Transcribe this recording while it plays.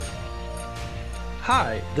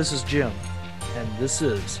Hi, this is Jim, and this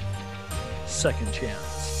is Second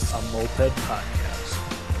Chance, a Moped Podcast.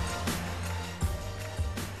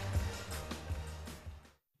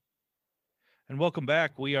 And welcome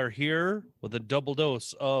back. We are here with a double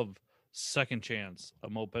dose of Second Chance,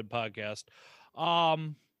 a Moped Podcast.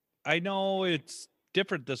 I know it's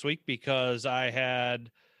different this week because I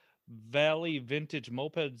had Valley Vintage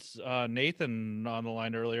Mopeds Nathan on the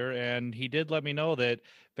line earlier, and he did let me know that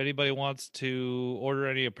if anybody wants to order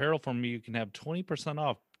any apparel from me, you can have 20%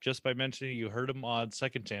 off just by mentioning you heard him on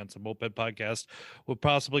Second Chance, a Moped Podcast. We're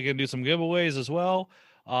possibly going to do some giveaways as well.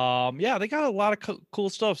 Yeah, they got a lot of cool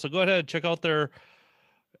stuff, so go ahead and check out their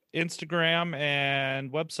Instagram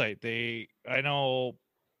and website. I know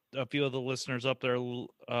a few of the listeners up there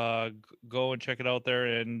go and check it out there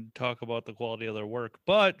and talk about the quality of their work,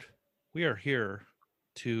 but we are here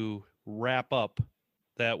to wrap up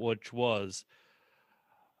that which was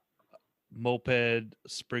Moped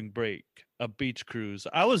Spring Break, a beach cruise.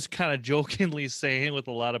 I was kind of jokingly saying with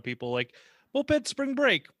a lot of people, like, Moped Spring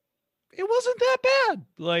Break, it wasn't that bad.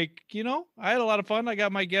 Like, I had a lot of fun. I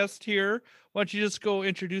got my guest here. Why don't you just go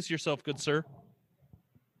introduce yourself, good sir?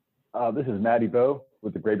 This is Maddie Bowe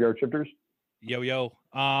with the Graveyard Shifters. Yo.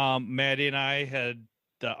 Maddie and I had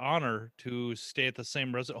the honor to stay at the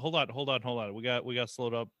same residence. Hold on. We got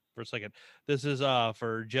slowed up for a second. This is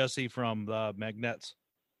for Jesse from the Magnets.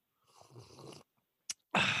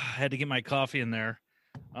 I had to get my coffee in there.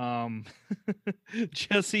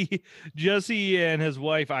 Jesse and his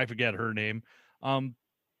wife, I forget her name.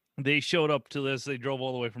 They showed up to this. They drove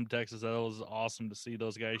all the way from Texas. That was awesome to see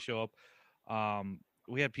those guys show up.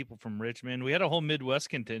 We had people from Richmond. We had a whole Midwest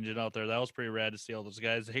contingent out there. That was pretty rad to see all those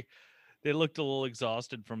guys. They looked a little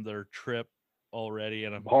exhausted from their trip already.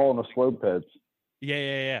 And Paul and the slope heads.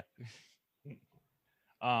 Yeah.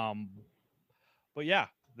 But yeah,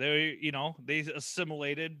 they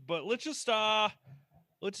assimilated. But let's just I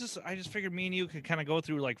just figured me and you could kind of go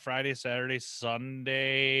through like Friday, Saturday,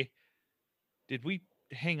 Sunday. Did we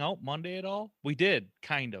hang out Monday at all? We did,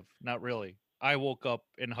 kind of, not really. I woke up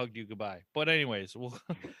and hugged you goodbye. But anyways,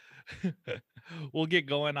 we'll get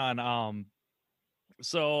going on.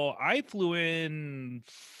 So I flew in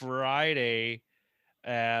Friday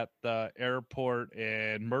at the airport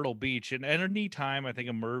in Myrtle Beach, and any time I think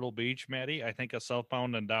of Myrtle Beach, Maddie, I think of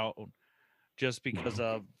Southbound and Down, just because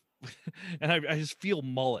of, and I just feel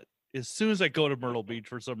mullet as soon as I go to Myrtle Beach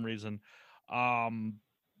for some reason.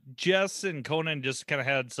 Jess and Conan just kind of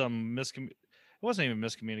had some it wasn't even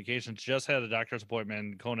miscommunications. Jess had a doctor's appointment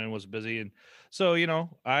and Conan was busy. And so,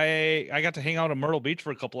 I got to hang out at Myrtle Beach for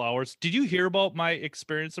a couple hours. Did you hear about my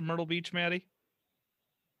experience in Myrtle Beach, Maddie?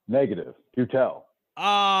 Negative. Do tell.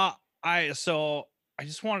 I just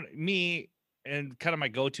wanted me, and kind of my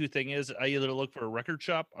go-to thing is I either look for a record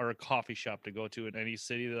shop or a coffee shop to go to in any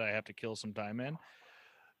city that I have to kill some time in.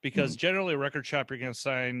 Because generally a record shop, you're going to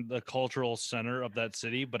sign the cultural center of that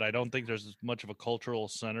city, but I don't think there's much of a cultural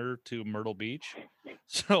center to Myrtle Beach.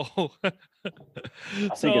 So I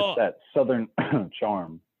think it's that Southern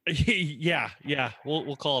charm. Yeah.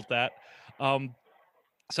 We'll call it that.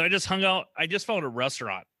 So I just hung out. I just found a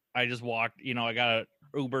restaurant. I just walked, I got an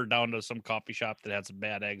Uber down to some coffee shop that had some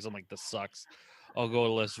bad eggs. I'm like, this sucks. I'll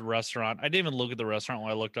go to this restaurant. I didn't even look at the restaurant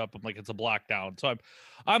when I looked up. I'm like, it's a block down. So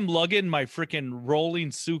I'm lugging my freaking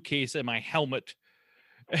rolling suitcase and my helmet.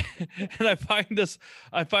 And I find this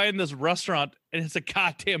restaurant, and it's a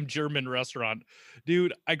goddamn German restaurant.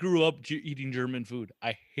 Dude, I grew up eating German food.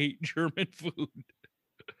 I hate German food.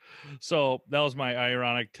 So that was my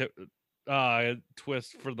ironic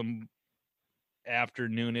twist for the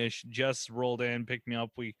afternoonish. Just rolled in, picked me up.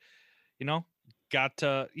 We, got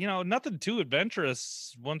to, nothing too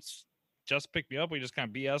adventurous. Once Just picked me up, we just kind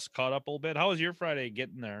of BS, caught up a little bit. How was your Friday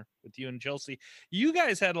getting there with you and Chelsea? You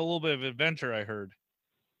guys had a little bit of adventure, I heard.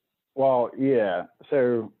 Well, yeah.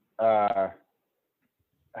 So I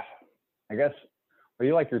guess,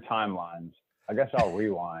 you like your timelines. I guess I'll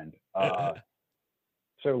rewind.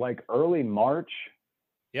 So like early March.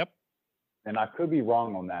 Yep. And I could be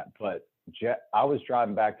wrong on that, but I was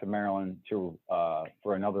driving back to Maryland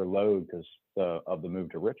for another load because of the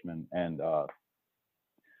move to Richmond, and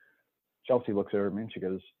Chelsea looks over at me and she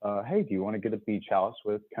goes, "Hey, do you want to get a beach house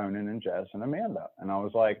with Conan and Jess and Amanda?" And I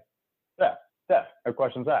was like, "Yeah, no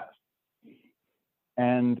questions asked."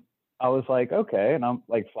 And I was like, "Okay." And I'm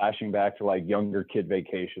like flashing back to like younger kid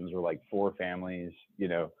vacations where like 4 families,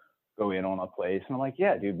 go in on a place, and I'm like,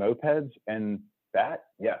 "Yeah, dude, mopeds and that,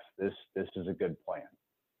 yes, this is a good plan."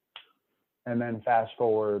 And then fast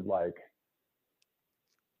forward like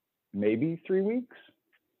maybe 3 weeks,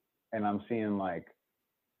 and I'm seeing like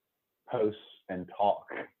posts and talk,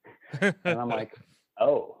 and I'm like,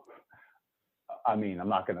 I mean, I'm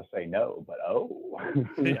not going to say no, but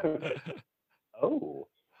Yeah. oh.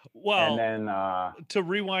 And Well, then, to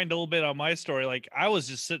rewind a little bit on my story, like I was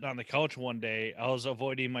just sitting on the couch one day. I was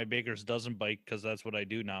avoiding my Baker's Dozen bike because that's what I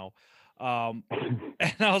do now. And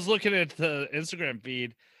I was looking at the Instagram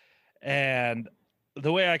feed, and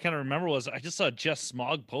the way I kind of remember was I just saw Jess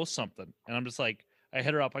Smog post something, and I'm just like, I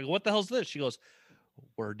hit her up. I go, "What the hell's this?" She goes,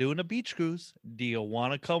 "We're doing a beach cruise. Do you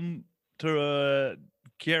want to come to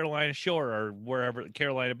Carolina Shore or wherever,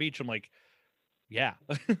 Carolina Beach?" I'm like, "Yeah."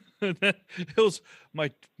 It was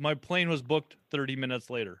my plane was booked 30 minutes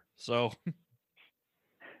later. So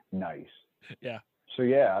nice. yeah. So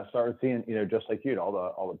yeah, I started seeing, just like you,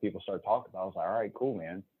 all the people started talking about it. I was like, all right, cool,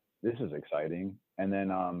 man. This is exciting. And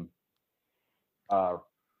then uh,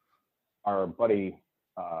 our buddy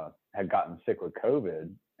had gotten sick with COVID,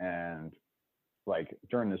 and like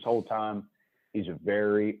during this whole time, he's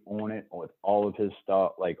very on it with all of his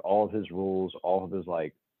stuff, like all of his rules, all of his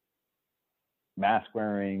like mask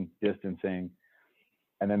wearing, distancing.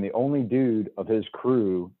 And then the only dude of his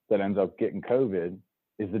crew that ends up getting COVID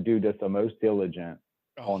is the dude that's the most diligent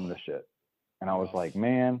on the shit. And I was like,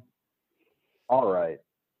 man, all right.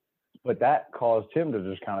 But that caused him to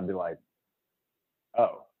just kind of be like,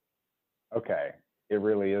 oh, okay, it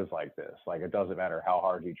really is like this. Like, it doesn't matter how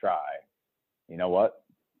hard you try. You know what?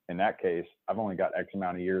 In that case, I've only got X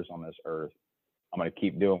amount of years on this earth. I'm going to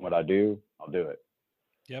keep doing what I do. I'll do it.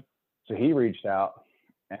 Yep. So he reached out,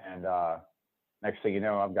 and next thing you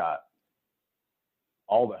know, I've got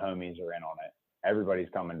all the homies are in on it. Everybody's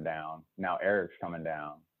coming down. Now Eric's coming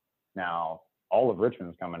down. Now all of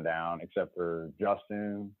Richmond's coming down except for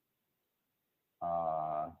Justin,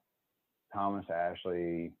 Thomas,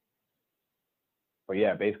 Ashley. But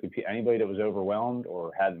yeah, basically anybody that was overwhelmed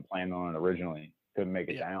or hadn't planned on it originally couldn't make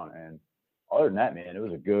it down. And other than that, man, it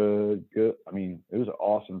was a good. I mean, it was an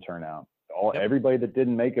awesome turnout. Everybody that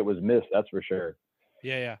didn't make it was missed. That's for sure.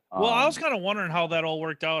 Yeah. Well, I was kind of wondering how that all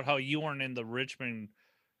worked out. How you weren't in the Richmond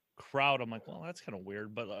crowd. I'm like, well, that's kind of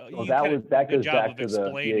weird. But well, that goes back to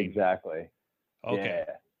exactly. Okay.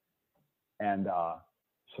 Yeah. And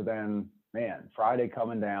so then, man, Friday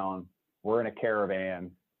coming down, we're in a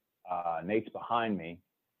caravan. Nate's behind me,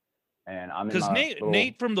 and I'm because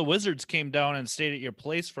Nate from the Wizards came down and stayed at your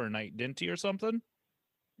place for a night, didn't he, or something?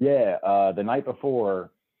 Yeah. The night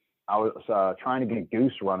before, I was trying to get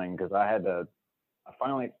Goose running because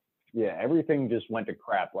everything just went to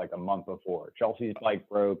crap like a month before. Chelsea's bike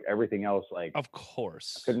broke. Everything else, like, of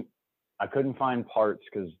course, I couldn't find parts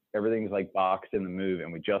because everything's like boxed in the move,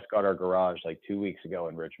 and we just got our garage like 2 weeks ago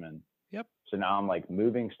in Richmond. Yep. So now I'm like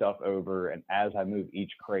moving stuff over, and as I move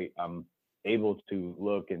each crate, I'm able to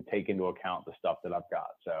look and take into account the stuff that I've got.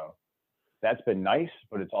 So that's been nice,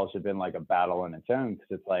 but it's also been like a battle in its own because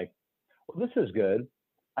it's like, well, this is good.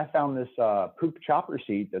 I found this Pook chopper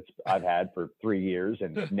seat I've had for 3 years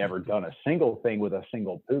and never done a single thing with a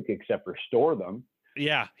single Pook except for store them.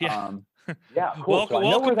 Yeah. Yeah, cool.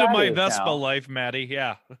 Welcome to my Vespa life, Maddie.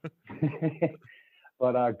 Yeah.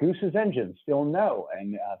 But Goose's engine, still no,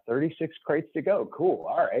 and 36 crates to go. Cool.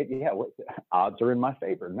 All right. Yeah. Odds are in my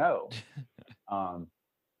favor. No.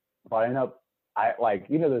 But I end up,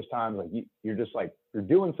 those times like you're just like, you're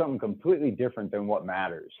doing something completely different than what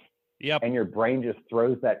matters. Yep. And your brain just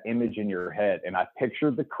throws that image in your head. And I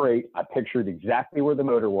pictured the crate. I pictured exactly where the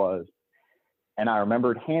motor was. And I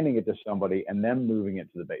remembered handing it to somebody and them moving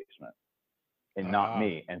it to the basement and not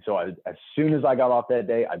me. And so as soon as I got off that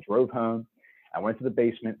day, I drove home. I went to the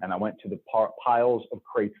basement and I went to the piles of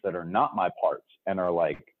crates that are not my parts and are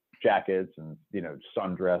like jackets and,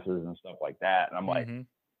 sundresses and stuff like that. And I'm like,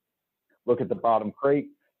 look at the bottom crate.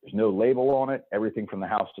 There's no label on it. Everything from the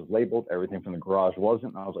house was labeled. Everything from the garage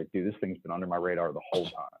wasn't. And I was like, dude, this thing's been under my radar the whole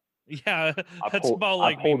time. Yeah, that's about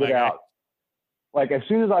like I pulled it out. Like as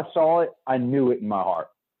soon as I saw it, I knew it in my heart.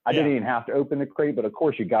 I didn't even have to open the crate, but of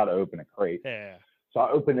course you got to open a crate. Yeah. So I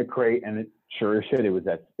opened the crate, and it sure as shit, it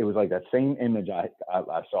was like that same image I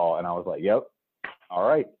saw, and I was like, yep, all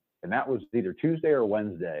right. And that was either Tuesday or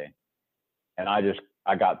Wednesday, and I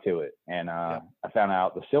got to it, and I found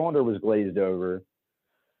out the cylinder was glazed over,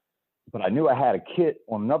 but I knew I had a kit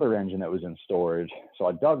on another engine that was in storage, so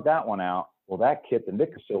I dug that one out. Well, that kit, the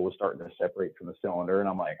Nicosil was starting to separate from the cylinder, and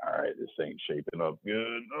I'm like, all right, this ain't shaping up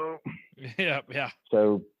good. No. Yeah.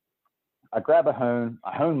 So I grab a hone.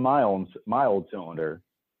 I honed my old cylinder,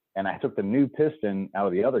 and I took the new piston out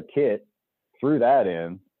of the other kit, threw that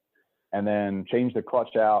in, and then changed the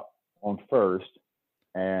clutch out on first.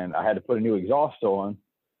 And I had to put a new exhaust on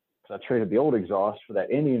because I traded the old exhaust for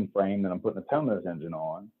that Indian frame that I'm putting the Tomos engine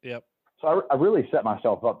on. Yep. So I really set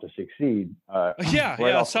myself up to succeed. Yeah, right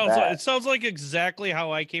yeah. off the bat. It sounds like exactly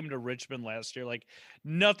how I came to Richmond last year. Like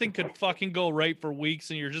nothing could fucking go right for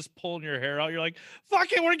weeks, and you're just pulling your hair out. You're like,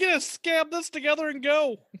 "Fuck it, we're gonna scab this together and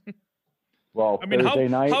go." Well, I mean, Thursday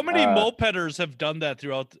night, how many mopeders have done that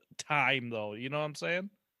throughout time, though? You know what I'm saying?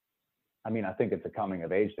 I mean, I think it's a coming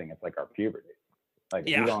of age thing. It's like our puberty. Like if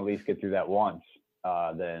Yeah. you don't at least get through that once,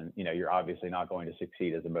 then you're obviously not going to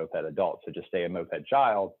succeed as a moped adult. So just stay a moped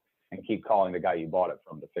child and keep calling the guy you bought it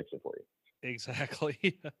from to fix it for you.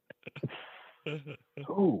 Exactly.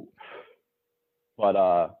 Ooh.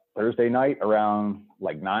 But Thursday night around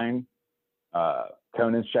like 9,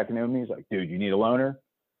 Conan's checking in with me. He's like, "Dude, you need a loaner?"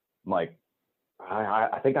 I'm like,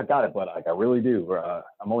 I think I got it, but like I really do.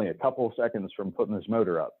 I'm only a couple of seconds from putting this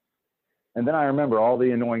motor up. And then I remember all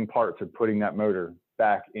the annoying parts of putting that motor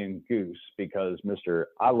back in Goose because Mr.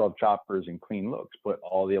 I love choppers and clean looks put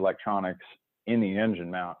all the electronics in the engine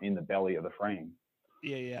mount in the belly of the frame.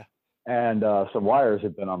 Yeah. And some wires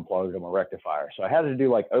had been unplugged on a rectifier. So I had to do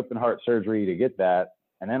like open heart surgery to get that.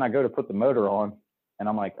 And then I go to put the motor on and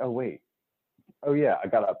I'm like, oh yeah, I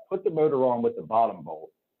got to put the motor on with the bottom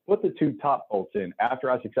bolt, put the 2 top bolts in after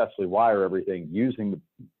I successfully wire everything using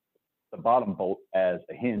the bottom bolt as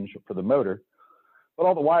a hinge for the motor. But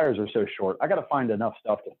all the wires are so short, I got to find enough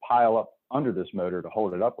stuff to pile up under this motor to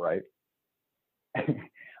hold it upright.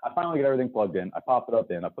 I finally get everything plugged in. I pop it up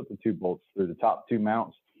in. I put the 2 bolts through the top 2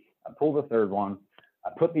 mounts. I pull the 3rd one. I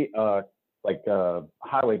put the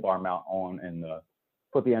highway bar mount on and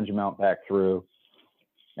put the engine mount back through.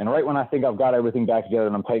 And right when I think I've got everything back together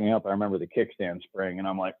and I'm tightening up, I remember the kickstand spring, and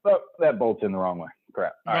I'm like, "Oh, that bolt's in the wrong way.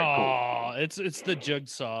 Crap." All right, cool. It's the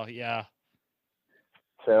jigsaw. Yeah.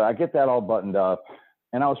 So I get that all buttoned up,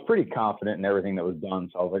 and I was pretty confident in everything that was done.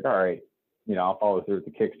 So I was like, all right, I'll follow through with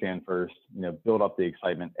the kickstand first, build up the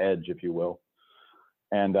excitement edge, if you will.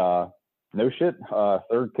 And no shit,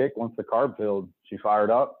 3rd kick, once the carb filled, she fired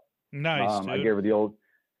up. Nice, dude. I gave her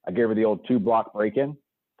the old 2-block break-in.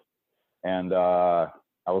 And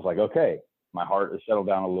I was like, okay, my heart has settled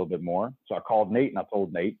down a little bit more. So I called Nate and I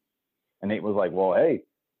told Nate. And Nate was like, well, hey,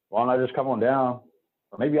 why don't I just come on down?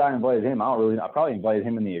 Or maybe I invited him. I probably invited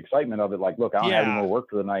him in the excitement of it. Like, look, I don't have any more work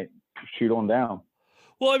for the night. Shoot on down.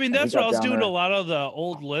 Well, I mean, that's what I was doing to a lot of the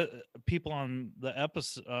old people on the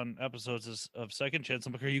episodes of Second Chance.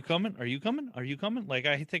 I'm like, are you coming? Are you coming? Are you coming? Like,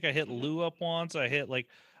 I think I hit Lou up once. I hit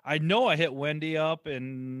I hit Wendy up,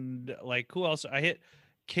 and like, who else? I hit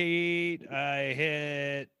Kate. I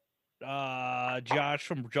hit Josh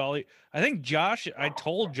from Jolly. I think Josh, I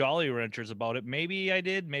told Jolly Ranchers about it. Maybe I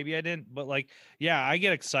did, maybe I didn't. But like, yeah, I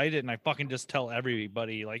get excited and I fucking just tell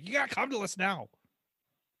everybody, like, you gotta come to us now.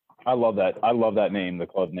 I love that. I love that name, the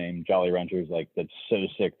club name, Jolly Ranchers. Like, that's so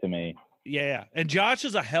sick to me. Yeah. And Josh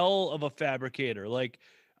is a hell of a fabricator. Like,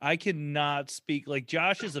 I cannot speak. Like,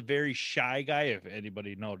 Josh is a very shy guy, if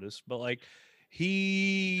anybody noticed, but like,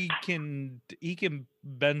 he can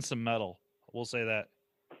bend some metal. We'll say that.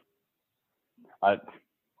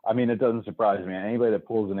 I mean, it doesn't surprise me. Anybody that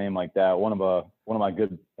pulls a name like that, one of my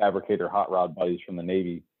good fabricator hot rod buddies from the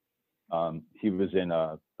Navy, he was in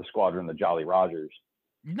the squadron, the Jolly Rogers.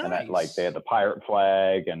 Nice. And that, they had the pirate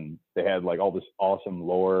flag, and they had like all this awesome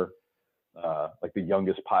lore. Like the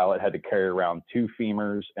youngest pilot had to carry around 2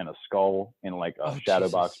 femurs and a skull in like a shadow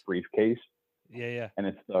box briefcase. Yeah. And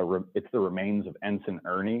it's the remains of Ensign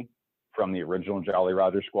Ernie from the original Jolly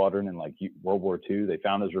Roger squadron in like World War II. They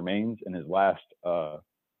found his remains, and his last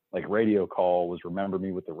radio call was "Remember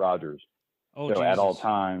me with the Rogers." Oh, so Jesus. At all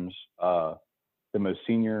times, the most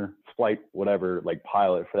senior flight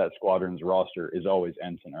pilot for that squadron's roster is always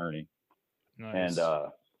Ensign Ernie. Nice. And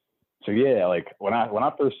so yeah, like when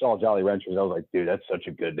I first saw Jolly Ranchers, I was like, dude, that's such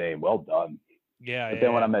a good name. Well done. Yeah. But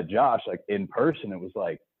then when I met Josh, like in person, it was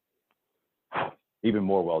like even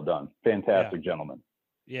more well done. Fantastic gentleman.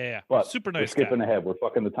 Yeah. But super nice. We're skipping ahead. We're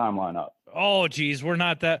fucking the timeline up. Oh, geez, I'm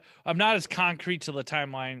not as concrete to the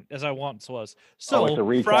timeline as I once was. So it's a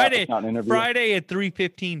recap, Friday, it's not an interview? Friday at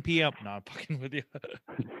 3:15 p.m. No, I'm fucking with you.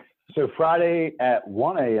 So Friday at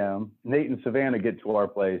 1 a.m., Nate and Savannah get to our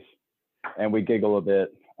place, and we giggle a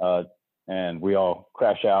bit, and we all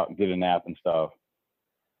crash out and get a nap and stuff.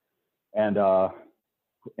 And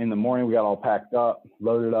in the morning, we got all packed up,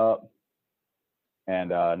 loaded up,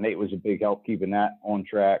 and Nate was a big help keeping that on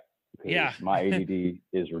track. Yeah. My ADD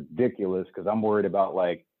is ridiculous because I'm worried about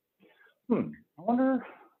like, I wonder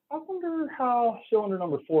how cylinder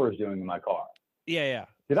number 4 is doing in my car. Yeah.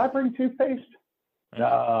 Did I bring toothpaste?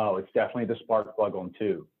 No, it's definitely the spark plug on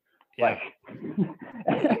 2. Yeah.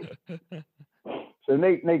 So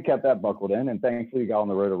Nate kept that buckled in, and thankfully got on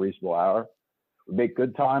the road a reasonable hour. We make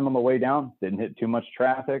good time on the way down. Didn't hit too much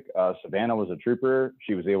traffic. Savannah was a trooper.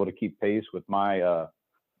 She was able to keep pace with my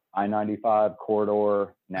I-95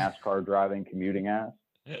 corridor NASCAR driving commuting ass.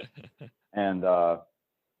 And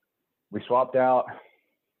we swapped out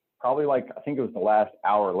probably like, I think it was the last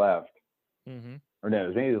hour left. Mm-hmm. Or no, it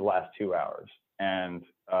was maybe the last 2 hours. And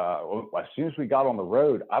as soon as we got on the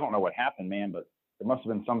road, I don't know what happened, man, but there must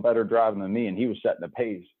have been some better driving than me. And he was setting the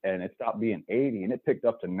pace, and it stopped being 80 and it picked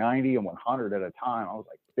up to 90 and 100 at a time. I was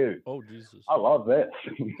like, dude, oh Jesus, I love this.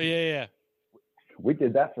 yeah. We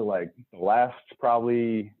did that for like the last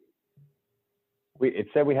probably, it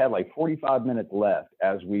said we had like 45 minutes left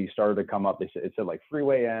as we started to come up. It said like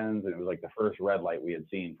freeway ends, and it was like the first red light we had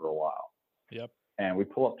seen for a while. Yep. And we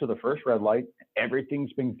pull up to the first red light.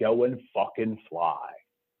 Everything's been going fucking fly.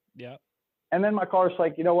 Yep. And then my car's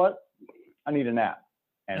like, you know what? I need a nap.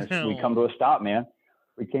 And we come to a stop, man.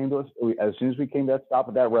 As soon as we came to that stop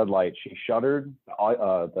at that red light, she shuddered.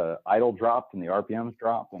 The idle dropped and the RPMs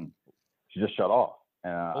dropped, and she just shut off.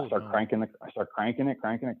 And I start cranking it.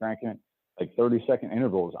 Like 30-second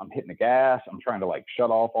intervals. I'm hitting the gas. I'm trying to like shut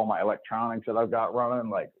off all my electronics that I've got running.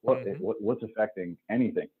 Like what's affecting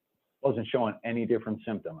anything? Wasn't showing any different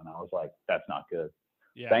symptom. And I was like, that's not good.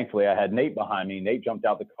 Yeah. Thankfully, I had Nate behind me. Nate jumped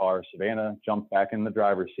out the car. Savannah jumped back in the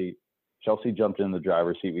driver's seat. Chelsea jumped in the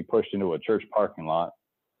driver's seat. We pushed into a church parking lot.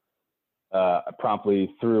 I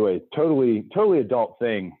promptly threw a totally adult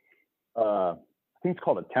thing. I think it's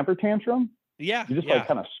called a temper tantrum. Yeah. You just like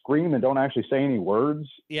kind of scream and don't actually say any words.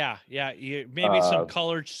 Yeah. Maybe some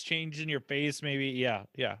colors change in your face. Maybe. Yeah.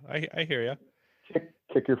 I hear you.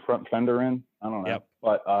 Kick your front fender in. I don't know. Yep.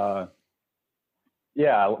 But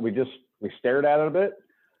we stared at it a bit.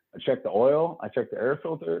 I checked the oil. I checked the air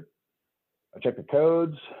filter. I checked the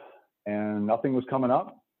codes, and nothing was coming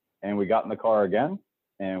up. And we got in the car again,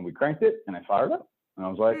 and we cranked it, and I fired up. And I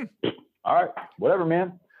was like, all right, whatever,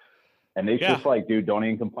 man. And they just like, dude, don't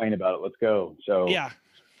even complain about it. Let's go. So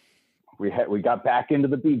we got back into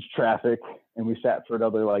the beach traffic, and we sat for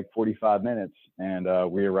another like 45 minutes,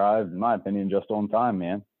 and we arrived, in my opinion, just on time,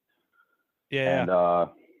 man. Yeah. And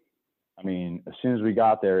I mean, as soon as we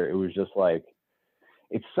got there, it was just like,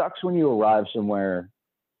 it sucks when you arrive somewhere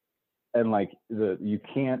and like you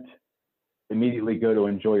can't immediately go to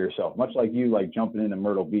enjoy yourself. Much like you, like jumping into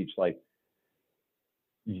Myrtle Beach, like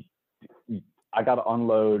I got to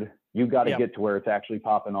unload. You got to get to where it's actually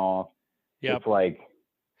popping off. Yep. It's like,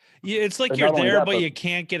 it's like you're there, but you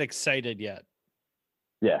can't get excited yet.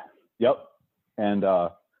 Yeah. Yep. And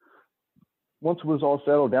once it was all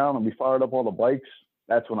settled down and we fired up all the bikes,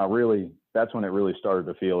 that's when it really started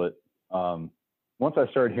to feel it. Once I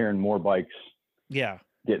started hearing more bikes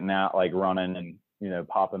getting out, like running and,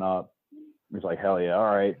 popping up, it was like, hell yeah.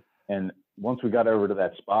 All right. And once we got over to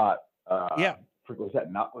that spot, was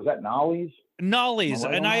that Nolly's? Nolly's.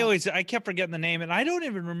 And I kept forgetting the name, and I don't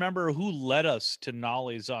even remember who led us to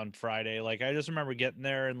Nolly's on Friday. Like, I just remember getting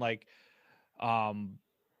there and like,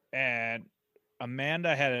 and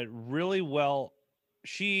Amanda had it really well.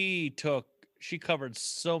 She covered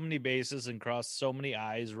so many bases and crossed so many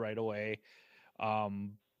I's right away.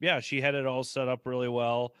 She had it all set up really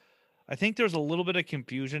well. I think there's a little bit of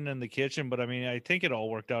confusion in the kitchen, but I mean, I think it all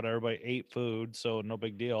worked out. Everybody ate food, so no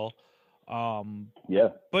big deal.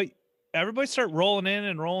 But everybody started rolling in,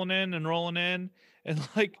 and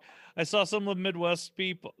like I saw some of the Midwest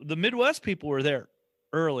people. The Midwest people were there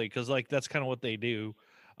early because like that's kind of what they do.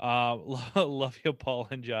 Love you, Paul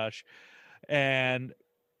and Josh. And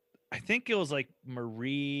I think it was like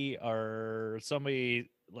Marie or somebody,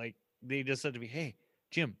 like they just said to me, "Hey,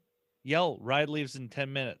 Jim, yell ride leaves in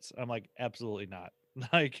 10 minutes." I'm like, absolutely not.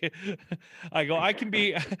 Like,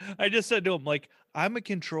 I just said to him, like, I'm a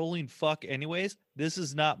controlling fuck anyways. This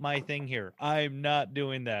is not my thing here. I'm not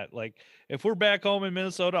doing that. Like, if we're back home in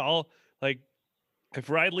Minnesota, I'll like, if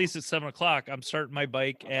ride leaves at 7:00, I'm starting my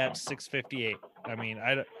bike at 6:58. I mean,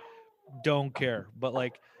 I don't care, but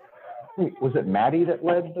like, was it Maddie that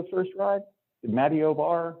led the first ride? Did Maddie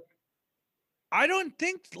O'Bar? I don't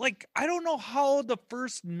know how the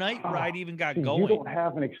first night ride even got going. You don't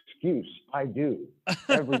have an excuse. I do.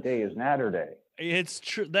 Every day is Natter Day. It's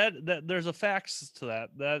true that there's a facts to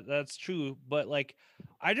that. That's true. But like,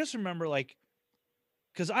 I just remember like,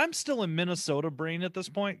 cause I'm still in Minnesota brain at this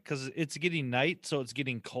point, cause it's getting night. So it's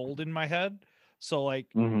getting cold in my head. So like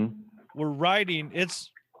we're riding.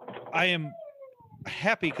 I am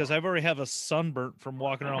happy because I've already have a sunburnt from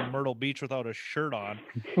walking around Myrtle Beach without a shirt on.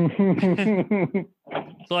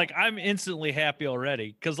 So like I'm instantly happy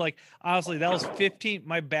already because like honestly that was 15.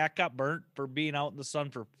 My back got burnt for being out in the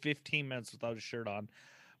sun for 15 minutes without a shirt on.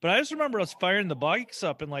 But I just remember us firing the bikes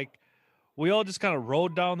up and like we all just kind of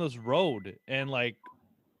rode down this road, and like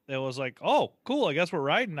it was like, oh, cool, I guess we're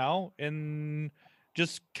riding now, and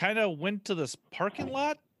just kind of went to this parking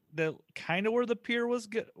lot that kind of where the pier was,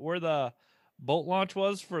 where the boat launch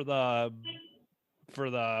was for the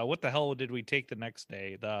what the hell did we take the next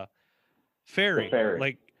day? The ferry. The ferry.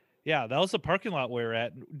 Like, yeah, that was the parking lot we were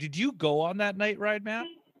at. Did you go on that night ride, Matt?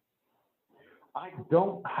 I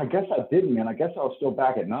guess I didn't, man. I guess I was still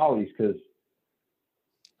back at Nolly's because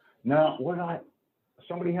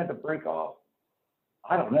somebody had to break off.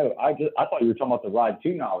 I don't know. I thought you were talking about the ride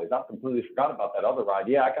to Nolly's. I completely forgot about that other ride.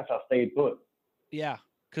 Yeah, I guess I stayed put. Yeah,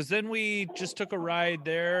 because then we just took a ride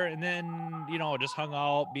there, and then just hung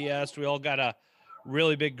out, BS. We all got a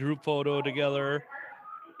really big group photo together,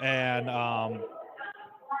 and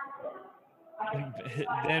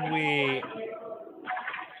then we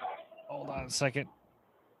hold on a second.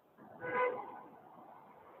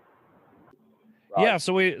 Right. Yeah,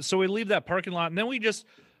 so we leave that parking lot, and then we just.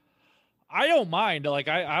 I don't mind. Like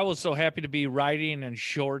I was so happy to be riding in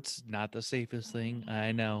shorts. Not the safest thing,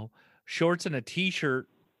 I know. Shorts and a t-shirt.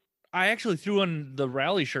 I actually threw in the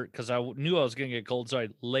rally shirt because I knew I was going to get cold, so I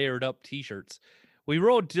layered up t-shirts. We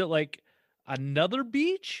rode to like another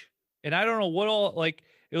beach, and I don't know what all. Like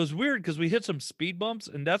it was weird because we hit some speed bumps,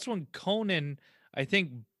 and that's when Conan, I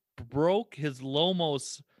think, broke his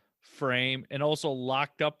Lomos frame and also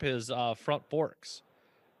locked up his front forks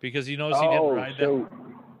because he didn't ride them.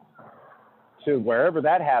 So wherever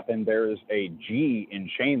that happened, there is a G in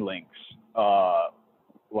chain links.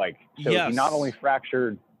 Yes. He not only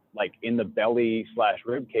fractured like in the belly /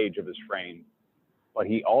 rib cage of his frame, but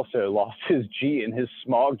he also lost his G in his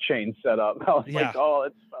smog chain setup. I was like, oh,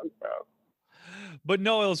 that sucks, bro. But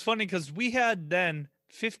no, it was funny because we had then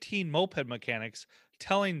 15 moped mechanics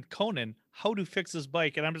telling Conan how to fix his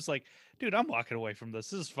bike, and I'm just like, dude, I'm walking away from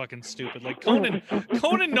this. This is fucking stupid. Like Conan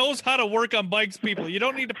knows how to work on bikes, people. You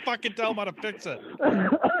don't need to fucking tell him how to fix it.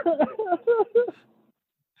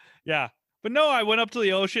 Yeah. But no, I went up to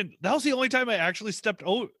the ocean. That was the only time I actually stepped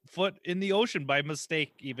foot in the ocean by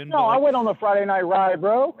mistake, even. No, I went on the Friday night ride,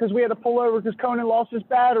 bro, because we had to pull over because Conan lost his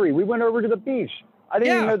battery. We went over to the beach. I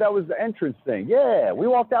didn't even know that was the entrance thing. Yeah, we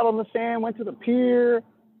walked out on the sand, went to the pier.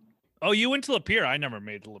 Oh, you went to the pier? I never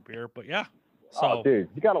made the pier, but yeah. So, oh, dude,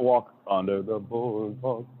 you got to walk under the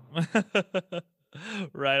boardwalk.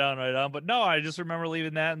 Right on. But no, I just remember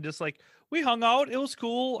leaving that and just like we hung out. It was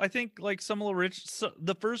cool. I think like some of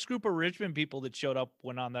the first group of Richmond people that showed up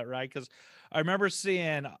went on that ride because I remember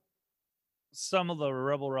seeing some of the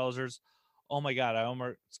Rebel Rousers. Oh my God, I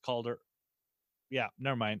almost called her. Yeah,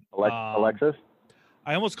 never mind. Alexis?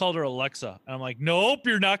 I almost called her Alexa. And I'm like, nope,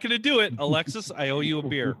 you're not going to do it. Alexis, I owe you a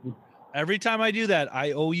beer. Every time I do that,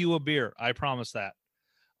 I owe you a beer. I promise that.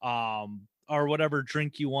 Or whatever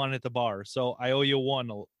drink you want at the bar. So I owe you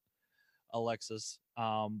one, Alexis.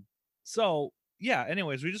 So yeah,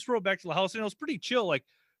 anyways, we just rode back to the house and it was pretty chill. Like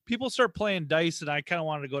people start playing dice and I kind of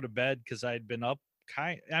wanted to go to bed because I'd been up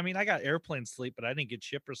I got airplane sleep, but I didn't get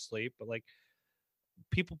shipper sleep. But like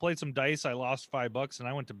people played some dice. I lost $5 and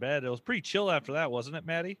I went to bed. It was pretty chill after that, wasn't it,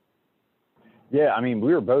 Maddie? Yeah, I mean,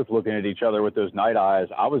 we were both looking at each other with those night eyes.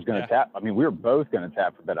 I was going to tap. I mean, we were both going to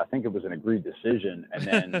tap for bed. I think it was an agreed decision. And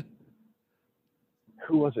then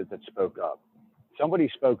who was it that spoke up? Somebody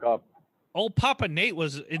spoke up. Old Papa Nate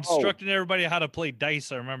was instructing everybody how to play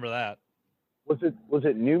dice. I remember that. Was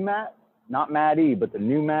it new Matt? Not Maddie, but the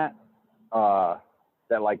new Matt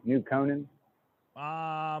that like knew Conan?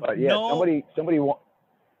 But yeah, no. somebody.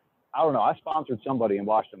 I don't know. I sponsored somebody and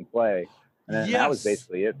watched them play, and then that was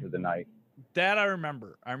basically it for the night. That I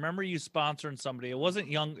remember. I remember you sponsoring somebody. It wasn't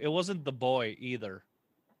young. It wasn't the boy either.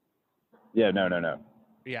 Yeah, no.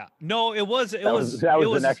 Yeah, no. It was. That was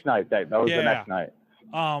the next night. That was the next night.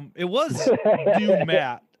 It was new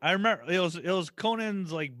Matt. I remember it was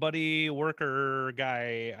Conan's like buddy worker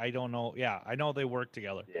guy. I don't know. Yeah, I know they worked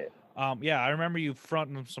together. Yeah. Yeah, I remember you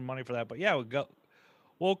fronting him some money for that. But yeah,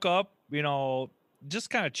 woke up, just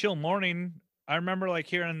kind of chill morning. I remember like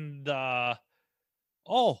hearing that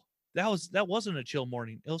wasn't a chill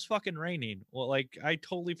morning. It was fucking raining. Well, like I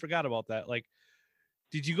totally forgot about that. Like,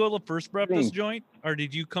 did you go to the first breakfast joint or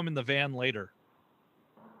did you come in the van later?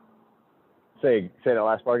 Say that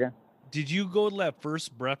last part again. Did you go to that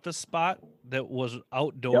first breakfast spot that was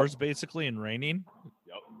outdoors basically and raining?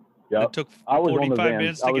 Yep. It took 45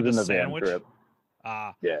 minutes to get the sandwich.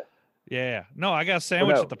 Yeah. Yeah. No, I got a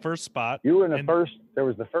sandwich at the first spot. You were in the first. There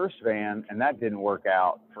was the first van, and that didn't work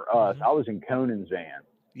out for us. I was in Conan's van.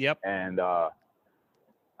 Yep. And I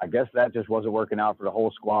guess that just wasn't working out for the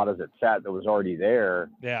whole squad as it sat that was already there.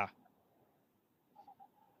 Yeah.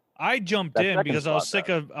 I jumped That in second because spot,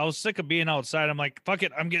 though. I was sick of being outside. I'm like, fuck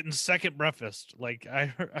it, I'm getting second breakfast. Like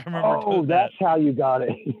I remember Oh, doing that. that's how you got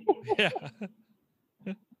it. Yeah.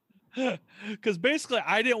 Because basically,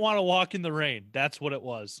 I didn't want to walk in the rain. That's what it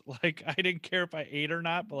was. Like, I didn't care if I ate or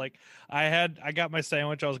not, but like, I got my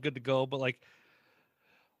sandwich. I was good to go. But like,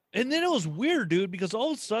 and then it was weird, dude, because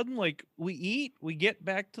all of a sudden, like, we eat, we get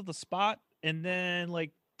back to the spot, and then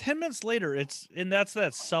like 10 minutes later, that's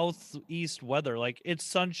that southeast weather. Like, it's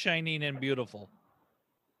sun shining and beautiful.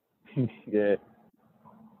 Yeah.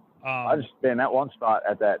 I just been that one spot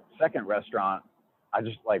at that second restaurant. I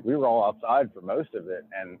just like we were all outside for most of it,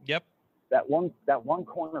 and Yep. that one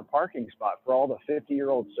corner parking spot for all the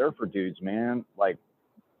 50-year-old surfer dudes, man. Like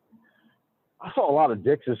I saw a lot of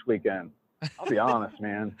dicks this weekend. I'll be honest,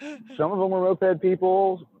 man. Some of them were moped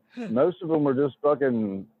people. Most of them were just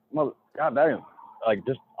fucking. Well, God damn. Like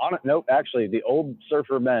just on it. Nope. Actually, the old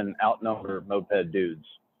surfer men outnumber moped dudes.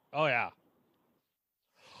 Oh yeah.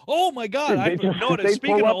 Oh my God! Dude, I noticed.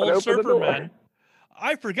 Speaking of old surfer men,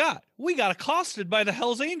 I forgot we got accosted by the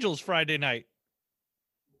Hell's Angels Friday night.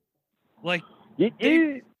 Like,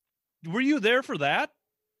 were you there for that?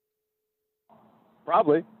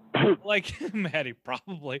 Probably. Like, Maddie,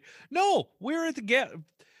 probably. No, we're at the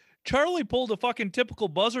Charlie pulled a fucking typical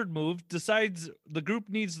buzzard move, decides the group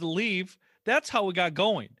needs to leave. That's how we got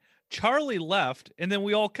going. Charlie left, and then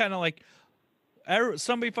we all kind of like,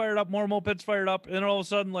 somebody fired up, more mopeds fired up, and then all of a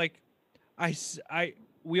sudden, like,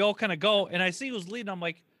 we all kind of go, and I see who's leading. I'm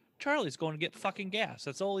like, Charlie's going to get fucking gas.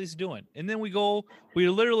 That's all he's doing. And then we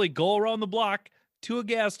literally go around the block to a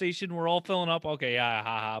gas station. We're all filling up. Okay, yeah,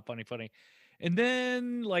 ha, funny. And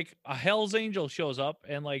then like a Hell's Angel shows up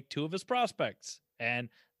and like two of his prospects, and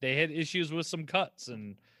they had issues with some cuts.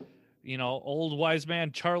 And old wise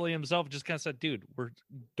man Charlie himself just kind of said, "Dude, we're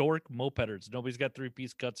dork mopeders. Nobody's got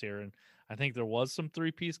 3-piece cuts here." And I think there was some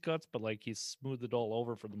 3-piece cuts, but like he smoothed it all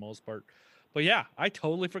over for the most part. But yeah, I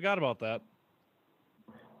totally forgot about that.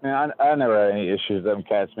 Man, I never had any issues with them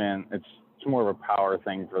cats, man. It's more of a power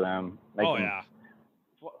thing for them. Yeah.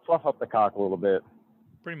 Fluff up the cock a little bit.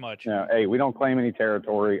 Pretty much. Hey, we don't claim any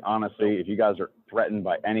territory. Honestly, if you guys are threatened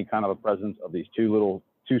by any kind of a presence of these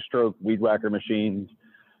two-stroke weed whacker machines,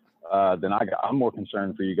 then I'm more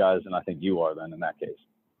concerned for you guys than I think you are then in that case.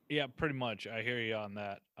 Yeah, pretty much. I hear you on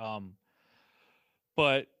that.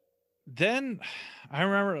 But then I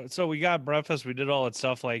remember, so we got breakfast, we did all that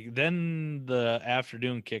stuff. Like then the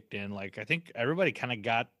afternoon kicked in. Like I think everybody kind of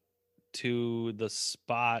got to the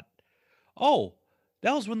spot. Oh,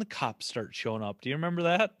 that was when the cops start showing up. Do you remember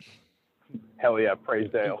that? Hell yeah, praise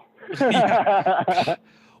Dale.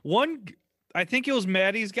 I think it was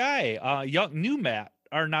Maddie's guy, new Matt,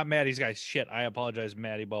 or not Maddie's guy. Shit, I apologize,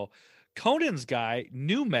 Maddie Bo. Conan's guy,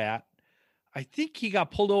 new Matt. I think he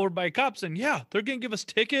got pulled over by cops, and yeah, they're gonna give us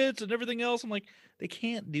tickets and everything else. I'm like, they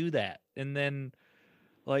can't do that. And then,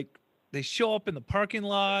 like, they show up in the parking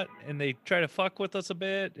lot and they try to fuck with us a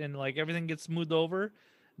bit, and like everything gets smoothed over.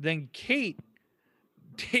 Then Kate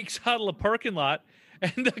takes out of the parking lot,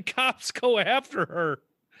 and the cops go after her.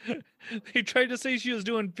 They tried to say she was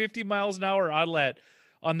doing 50 miles an hour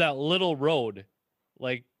on that little road.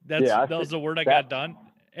 Like that was the word I got done.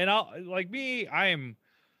 And I'll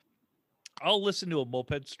listen to a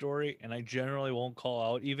moped story and I generally won't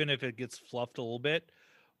call out, even if it gets fluffed a little bit.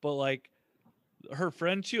 But like her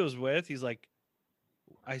friend she was with, he's like,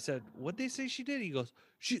 I said, what'd they say she did? He goes,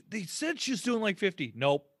 they said she was doing like 50.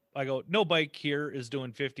 Nope. I go, no bike here is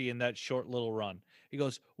doing 50 in that short little run. He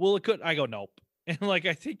goes, well, it could. I go, nope. And like,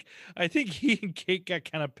 I think he and Kate got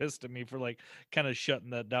kind of pissed at me for like kind of shutting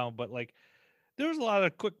that down. But like, there was a lot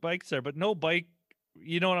of quick bikes there, but no bike.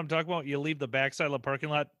 You know what I'm talking about? You leave the backside of the parking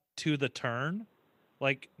lot to the turn.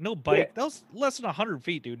 Like no bike. Yeah. That was less than 100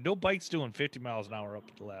 feet, dude. No bike's doing 50 miles an hour up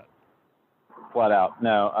to that. Flat out.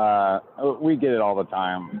 No, we get it all the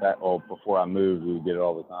time. Before I moved, we get it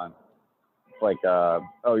all the time. It's like,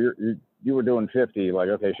 you were doing 50. Like,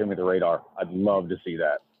 okay, show me the radar. I'd love to see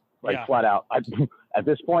that. Like flat out. At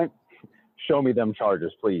this point, show me them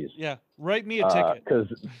charges, please. Yeah, write me a ticket.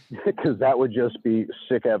 Because that would just be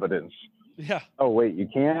sick evidence. Yeah. Oh wait, you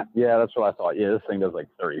can't? Yeah, that's what I thought. Yeah, this thing does like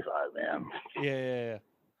 35, man. Yeah.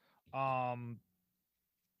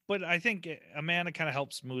 But I think Amanda kind of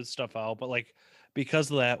helped smooth stuff out. But like,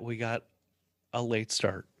 because of that, we got a late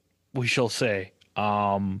start, we shall say.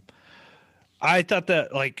 I thought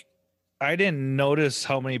that like, I didn't notice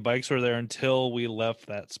how many bikes were there until we left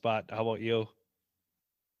that spot. How about you?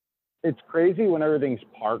 It's crazy when everything's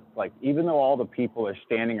parked. Like, even though all the people are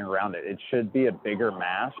standing around it, it should be a bigger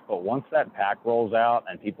mass. But once that pack rolls out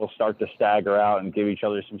and people start to stagger out and give each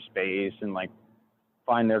other some space and like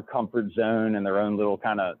find their comfort zone and their own little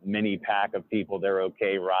kind of mini pack of people they're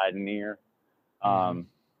okay riding near.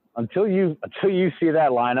 Until you see that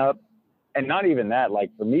lineup, and not even that, like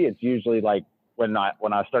for me, it's usually like when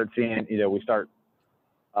I start seeing, we start,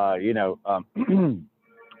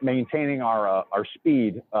 maintaining our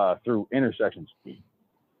speed through intersections.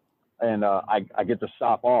 And I get to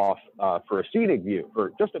stop off for a scenic view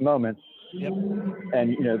for just a moment. Yep.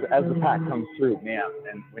 And, as the pack comes through, man,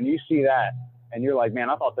 and when you see that, and you're like, man,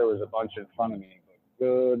 I thought there was a bunch in front of me.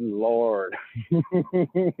 Good Lord.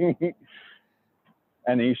 And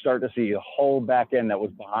then you start to see a whole back end that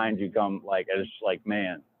was behind you come, like, it's like,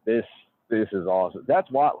 man, this is awesome. That's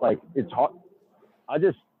why, like, it's hard. I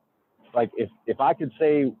just, like, if I could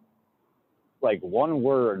say, like, one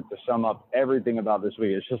word to sum up everything about this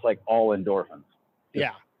week, it's just like all endorphins.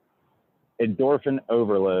 Yeah. Endorphin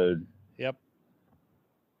overload. Yep.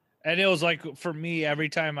 And it was like, for me, every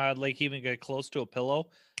time I'd like even get close to a pillow,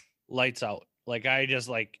 lights out. Like I just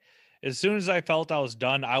like, as soon as I felt I was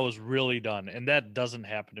done, I was really done. And that doesn't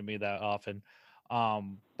happen to me that often.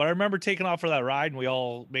 But I remember taking off for that ride and we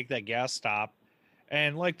all make that gas stop.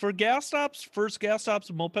 And like for gas stops, first gas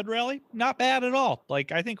stops of Moped Rally, not bad at all.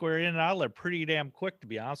 Like I think we're in and out of there pretty damn quick, to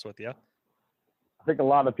be honest with you. I think a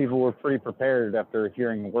lot of people were pretty prepared after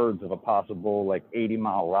hearing words of a possible like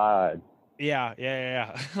 80-mile ride.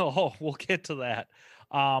 Yeah. Oh, we'll get to that.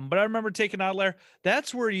 But I remember taking out there.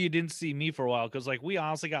 That's where you didn't see me for a while because like we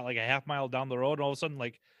honestly got like a half mile down the road, and all of a sudden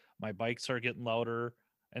like my bikes started getting louder,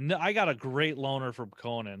 and I got a great loaner from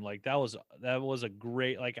Conan. Like that was a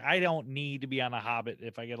great, like I don't need to be on a Hobbit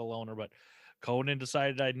if I get a loaner, but Conan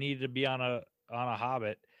decided I needed to be on a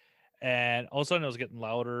Hobbit, and all of a sudden it was getting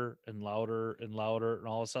louder and louder and louder, and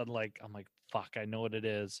all of a sudden like I'm like fuck, I know what it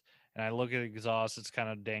is. And I look at the exhaust, it's kind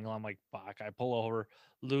of dangling. I'm like, fuck, I pull over,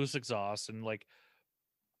 loose exhaust, and like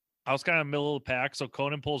I was kind of middle of the pack, so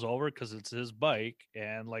Conan pulls over because it's his bike,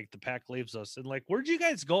 and like the pack leaves us. And like, where'd you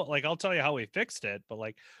guys go? Like, I'll tell you how we fixed it, but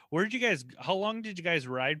like, how long did you guys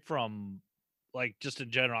ride from, like, just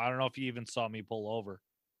in general? I don't know if you even saw me pull over.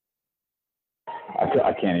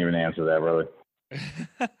 I can't even answer that, really.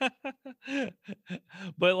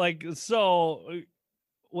 But like, so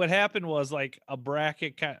what happened was like a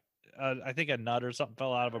bracket, I think a nut or something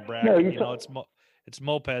fell out of a bracket. No, it's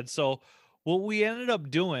moped. So what we ended up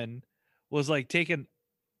doing was like taking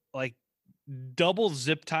like double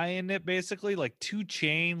zip tying it, basically like 2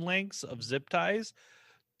 chain lengths of zip ties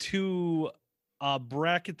to a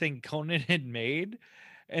bracket thing Conan had made.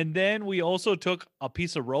 And then we also took a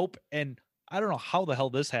piece of rope, and I don't know how the hell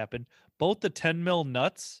this happened. Both the 10 mil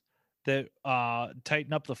nuts that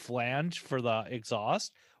tighten up the flange for the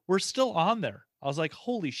exhaust were still on there. I was like,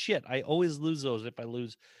 holy shit, I always lose those if I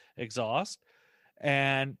lose exhaust.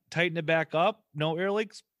 And tighten it back up, no air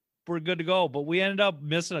leaks, we're good to go. But we ended up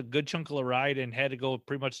missing a good chunk of the ride and had to go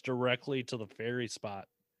pretty much directly to the ferry spot.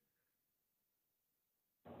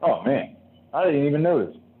 Oh man, I didn't even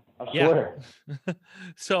notice. I swear.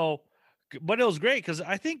 So, but it was great because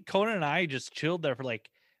I think Conan and I just chilled there for like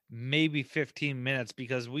maybe 15 minutes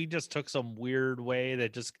because we just took some weird way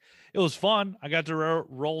that just, it was fun. I got to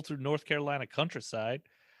roll through North Carolina countryside.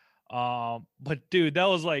 But dude, that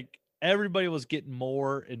was like, everybody was getting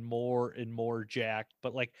more and more and more jacked.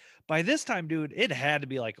 But like by this time, dude, it had to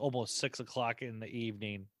be like almost 6 o'clock in the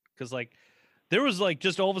evening. Cause like there was like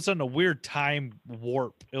just all of a sudden a weird time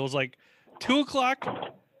warp. It was like 2 o'clock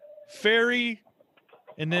ferry.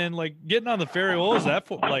 And then like getting on the ferry. What was that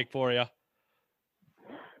for you?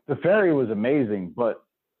 The ferry was amazing, but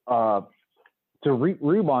to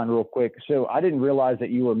rewind real quick. So I didn't realize that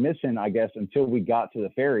you were missing, I guess, until we got to the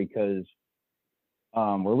ferry. Cause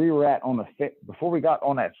where we were at on before we got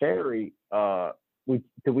on that ferry,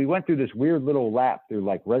 we went through this weird little lap through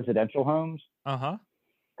like residential homes. And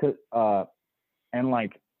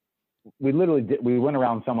like we literally we went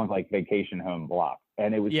around someone's like vacation home block,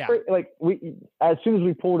 and it was like as soon as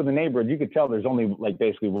we pulled in the neighborhood, you could tell there's only like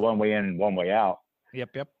basically one way in and one way out. Yep.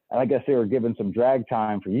 And I guess they were giving some drag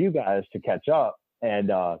time for you guys to catch up. And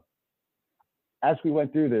as we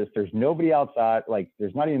went through this, there's nobody outside. Like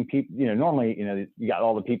there's not even people, normally, you got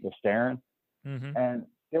all the people staring. Mm-hmm. And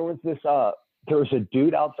there was a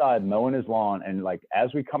dude outside mowing his lawn. And like,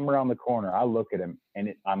 as we come around the corner, I look at him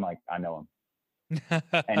and I'm like, I know him.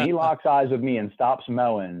 And he locks eyes with me and stops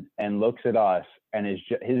mowing and looks at us, and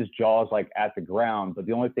his jaw's like at the ground, but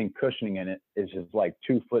the only thing cushioning in it is his like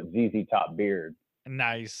 2-foot ZZ Top beard.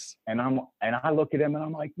 Nice. And I look at him and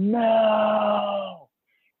I'm like, no.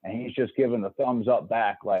 And he's just giving the thumbs up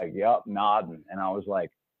back, like, yep, nodding. And I was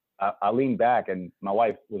like, I leaned back, and my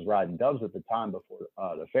wife was riding Doves at the time before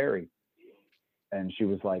the ferry. And she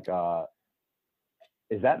was like,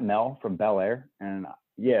 is that Mel from Bel Air? And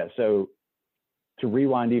yeah, so to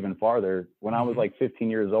rewind even farther, when I was like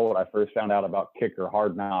 15 years old, I first found out about Kicker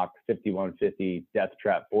Hard Knock 5150 Death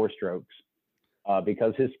Trap 4-strokes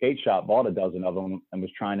because his skate shop bought a dozen of them and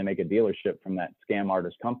was trying to make a dealership from that scam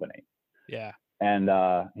artist company. Yeah. And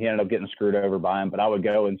he ended up getting screwed over by him, but I would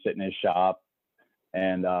go and sit in his shop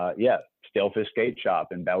and Stalefish Skate Shop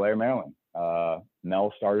in Bel Air, Maryland.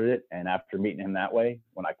 Mel started it. And after meeting him that way,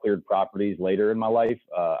 when I cleared properties later in my life,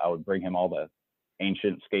 I would bring him all the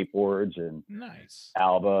ancient skateboards and nice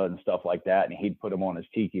Alba and stuff like that. And he'd put them on his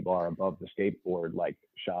tiki bar above the skateboard like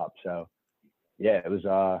shop. So yeah, it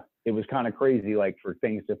was kind of crazy, like for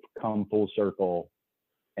things to come full circle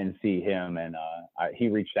and see him. And he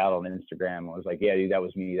reached out on Instagram and was like, yeah, dude, that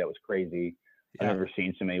was me. That was crazy. Yeah. I've never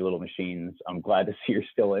seen so many little machines. I'm glad to see you're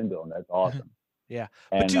still into them. That's awesome. Yeah.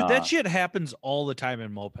 But dude, that shit happens all the time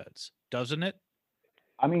in mopeds, doesn't it?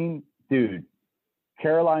 I mean, dude,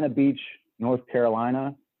 Carolina Beach, North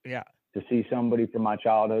Carolina. Yeah. To see somebody from my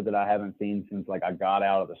childhood that I haven't seen since like I got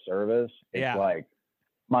out of the service. It's like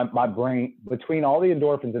my brain, between all the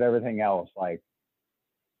endorphins and everything else, like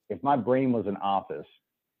if my brain was an office,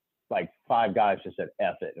 like 5 guys just said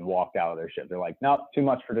F it and walked out of their shit. They're like, nope, too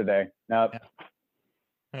much for today. Nope.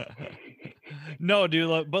 No,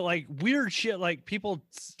 dude, but like weird shit, like people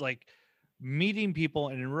like meeting people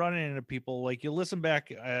and running into people. Like you listen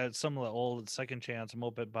back at some of the old Second Chance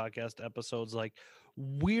Moped podcast episodes, like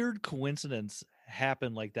weird coincidence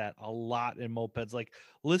happen like that a lot in mopeds. Like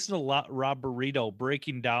listen to Rob Burrito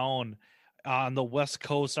breaking down on the West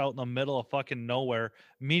Coast out in the middle of fucking nowhere,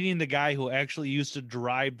 meeting the guy who actually used to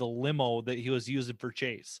drive the limo that he was using for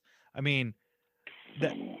Chase. I mean,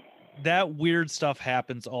 that weird stuff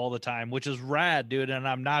happens all the time, which is rad, dude. And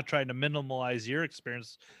I'm not trying to minimalize your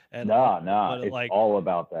experience. No, it's like all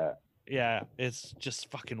about that. Yeah, it's just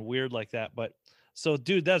fucking weird like that. But so,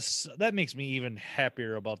 dude, that makes me even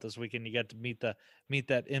happier about this weekend. You get to meet that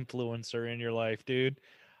influencer in your life, dude.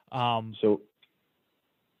 So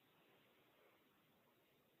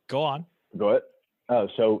go on. Go ahead. Oh,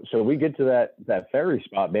 so we get to that ferry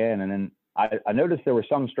spot, man, and then I noticed there were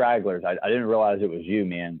some stragglers. I didn't realize it was you,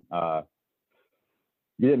 man.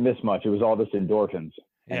 You didn't miss much. It was all just endorphins.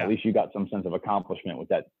 And at least you got some sense of accomplishment with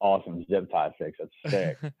that awesome zip tie fix. That's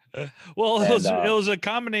sick. Well, it was a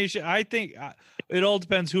combination. I think it all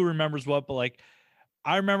depends who remembers what, but like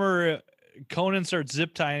I remember Conan starts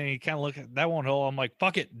zip tying and he kind of looked at that one hole. I'm like,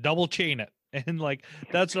 fuck it, double chain it. And like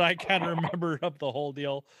that's what I kind of remember of the whole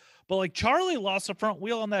deal. But like Charlie lost the front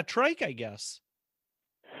wheel on that trike, I guess.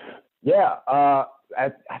 Yeah, I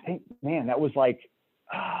think, man, that was like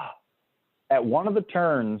at one of the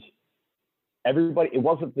turns, everybody, it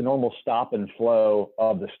wasn't the normal stop and flow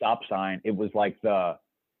of the stop sign. It was like there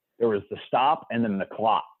was the stop and then the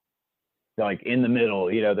clock. So like in the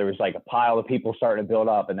middle, you know, there was like a pile of people starting to build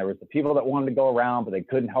up, and there was the people that wanted to go around, but they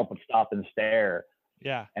couldn't help but stop and stare.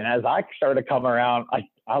 Yeah. And as I started to come around,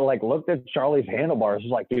 I like looked at Charlie's handlebars. I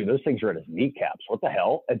was like, dude, those things are at his kneecaps. What the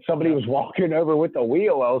hell? And somebody was walking over with the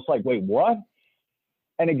wheel. I was like, wait, what?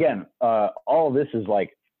 And again, all of this is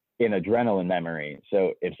like in adrenaline memory.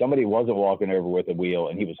 So if somebody wasn't walking over with a wheel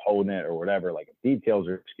and he was holding it or whatever, like details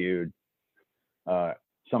are skewed,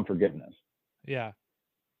 some forgiveness. Yeah.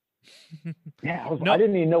 Yeah. I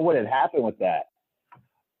didn't even know what had happened with that.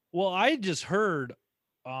 Well, I just heard,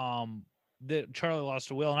 that Charlie lost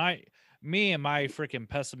a wheel, and me and my freaking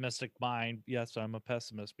pessimistic mind, yes, I'm a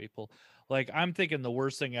pessimist, people, like I'm thinking the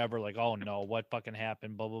worst thing ever, like, oh no, what fucking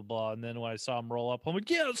happened, blah blah blah. And then when I saw him roll up, I'm like,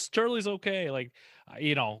 yes, Charlie's okay, like,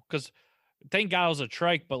 you know, because thank God it was a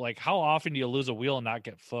trike, but like how often do you lose a wheel and not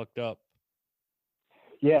get fucked up?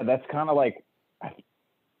 Yeah, that's kind of like,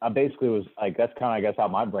 I basically was like, that's kind of, I guess, how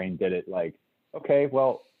my brain did it. Like, okay,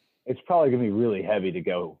 well, it's probably gonna be really heavy to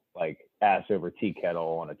go like ass over tea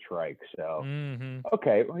kettle on a trike. So,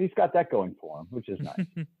 okay, well, he's got that going for him, which is nice.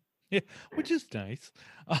 Yeah, which is nice.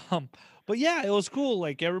 But yeah, it was cool.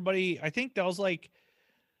 Like everybody, I think that was like,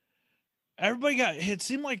 it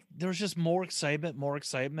seemed like there was just more excitement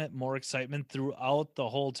throughout the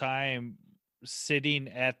whole time sitting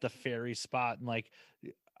at the ferry spot. And like,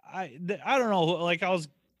 I don't know, like I was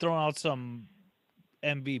throwing out some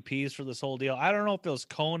MVPs for this whole deal. I don't know if it was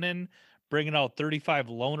Conan bringing out 35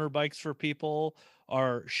 loaner bikes for people,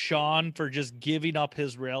 or Sean for just giving up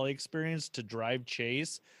his rally experience to drive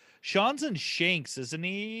Chase. Sean's in Shanks, isn't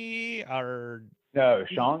he? Or no,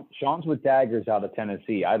 Sean's with Daggers out of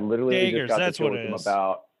Tennessee. I literally just got to show him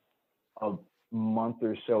about a month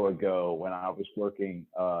or so ago when I was working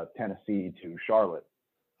Tennessee to Charlotte.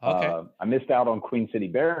 Okay. I missed out on Queen City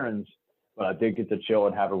Barons, but I did get to chill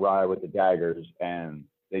and have a ride with the Daggers, and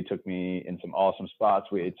They took me in some awesome spots.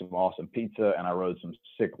 We ate some awesome pizza, and I rode some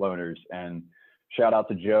sick loners. And shout out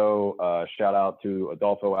to Joe. Shout out to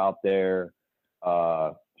Adolfo out there.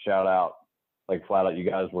 Shout out, like flat out, you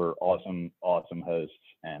guys were awesome, awesome hosts.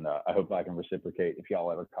 And I hope I can reciprocate if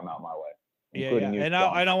y'all ever come out my way. Yeah. And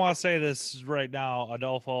I don't want to say this right now.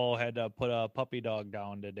 Adolfo had to put a puppy dog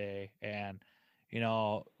down today, and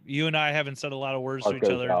you and I haven't said a lot of words to each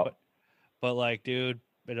other, but like, dude,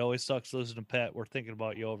 it always sucks losing a pet. We're thinking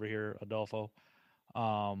about you over here, Adolfo.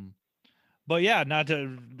 But yeah,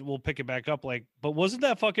 we'll pick it back up. Like, but wasn't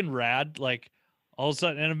that fucking rad? Like, all of a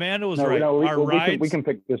sudden, and Amanda was right. We can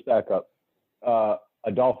pick this back up.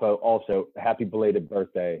 Adolfo, also, happy belated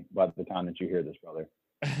birthday by the time that you hear this, brother.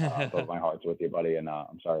 Both my heart's with you, buddy, and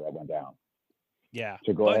I'm sorry that went down. Yeah.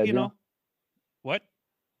 So go ahead. What?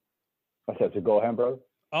 I said, so go ahead, bro.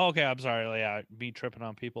 Oh, okay. I'm sorry. Yeah, be tripping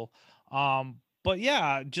on people. But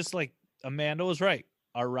yeah, just like Amanda was right.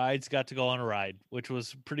 Our rides got to go on a ride, which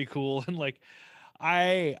was pretty cool. And like,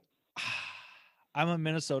 I'm a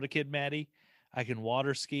Minnesota kid, Maddie. I can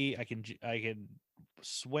water ski. I can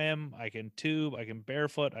swim. I can tube. I can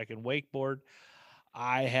barefoot. I can wakeboard.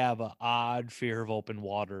 I have an odd fear of open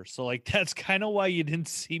water. So like, that's kind of why you didn't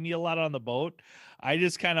see me a lot on the boat. I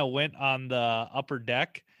just kind of went on the upper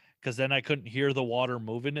deck because then I couldn't hear the water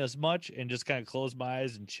moving as much and just kind of closed my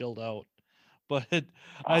eyes and chilled out. But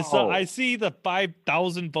I see the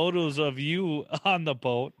 5,000 photos of you on the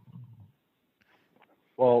boat.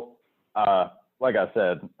 Well, like I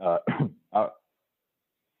said, I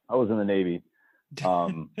was in the Navy.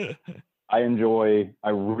 I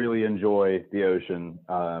really enjoy the ocean.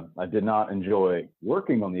 I did not enjoy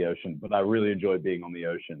working on the ocean, but I really enjoy being on the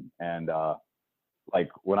ocean. And like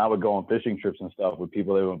when I would go on fishing trips and stuff with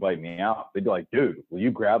people, they would invite me out. They'd be like, dude, will you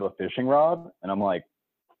grab a fishing rod? And I'm like,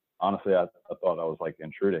 honestly, I thought I was like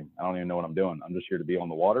intruding. I don't even know what I'm doing. I'm just here to be on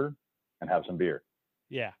the water and have some beer.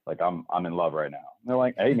 Yeah. Like I'm in love right now. And they're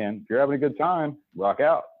like, hey man, if you're having a good time, rock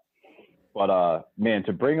out. But man,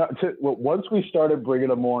 once we started bringing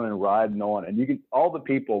them on and riding on, and you could, all the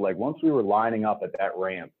people, like once we were lining up at that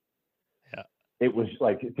ramp, yeah, it was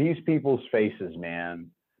like these people's faces,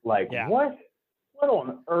 man. Like, yeah. What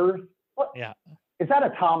on earth? What? Yeah. Is that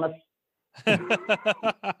a Thomas?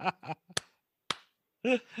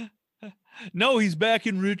 No, he's back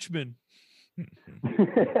in Richmond.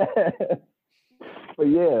 But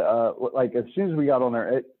yeah, like as soon as we got on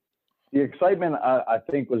there, the excitement I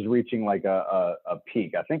think was reaching like a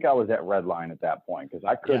peak. I think I was at red line at that point because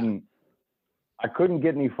I couldn't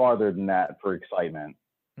get any farther than that for excitement.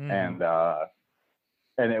 And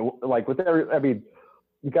it like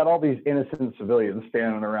you got all these innocent civilians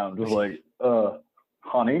standing around just like,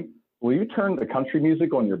 honey, will you turn the country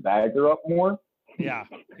music on your bagger up more? Yeah.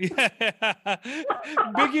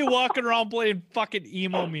 Biggie walking around playing fucking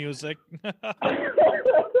emo music. God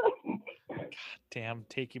damn,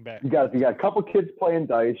 take you back. You got a couple kids playing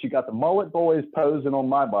dice. You got the mullet boys posing on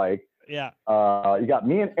my bike. Yeah. You got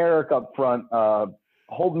me and Eric up front,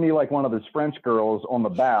 holding me like one of his French girls on the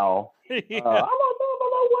bow. Yeah. I'm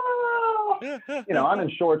I'm in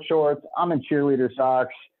shorts. I'm in cheerleader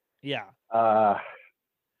socks. Yeah.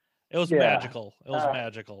 It was magical. It was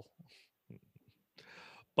magical.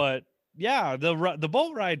 But yeah, the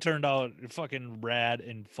boat ride turned out fucking rad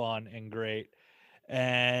and fun and great.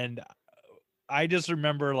 And I just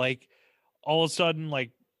remember like all of a sudden,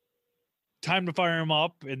 like time to fire him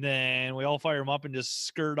up. And then we all fire him up and just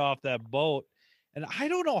skirt off that boat. And I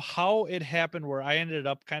don't know how it happened where I ended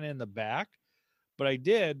up kind of in the back, but I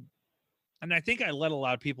did. And I think I let a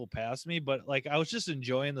lot of people pass me, but like I was just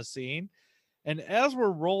enjoying the scene. And as we're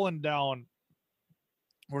rolling down,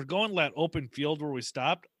 we're going to that open field where we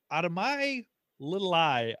stopped. Out of my little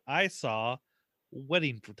eye, I saw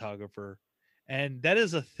wedding photographer. And that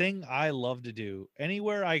is a thing I love to do.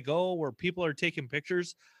 Anywhere I go where people are taking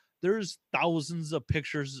pictures, there's thousands of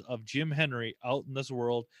pictures of Jim Henry out in this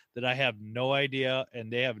world that I have no idea, and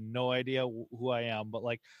they have no idea who I am. But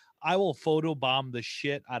like, I will photobomb the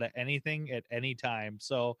shit out of anything at any time.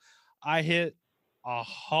 So I hit a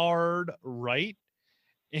hard right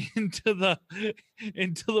into the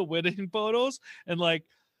wedding photos, and like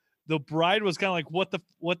the bride was kind of like, what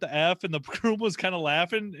the F, and the groom was kind of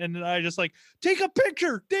laughing, and I just like, take a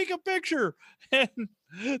picture, and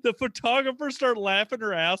the photographer started laughing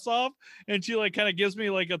her ass off, and she like kind of gives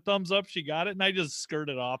me like a thumbs up, she got it, and I just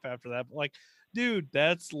skirted off after that. But like, dude,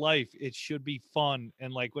 that's life. It should be fun.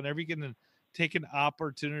 And like, whenever you can take an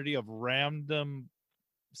opportunity of random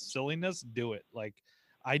silliness, do it. Like,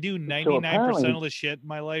 I do 99% of the shit in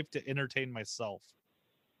my life to entertain myself.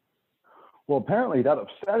 Well, apparently that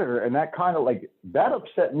upset her, and that kind of like, that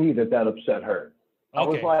upset me that upset her. I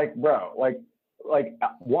was Okay. like, bro,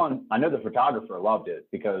 one, I know the photographer loved it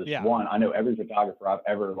because Yeah. one, I know every photographer I've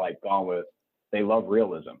ever like gone with, they love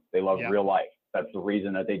realism. They love Yeah. real life. That's the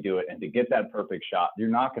reason that they do it. And to get that perfect shot, you're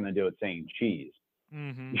not going to do it saying cheese.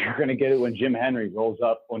 Mm-hmm. You're going to get it when Jim Henry rolls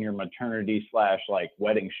up on your maternity / like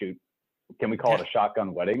wedding shoot. Can we call it a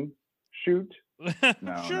shotgun wedding shoot?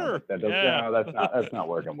 No, Sure. that doesn't, Yeah. no, that's not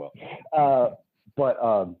working well. But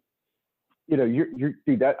you know, you're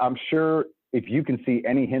see that I'm sure if you can see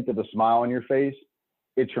any hint of a smile on your face,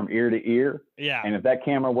 it's from ear to ear. Yeah. And if that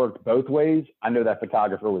camera worked both ways, I know that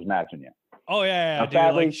photographer was matching you. Oh yeah, Now, dude.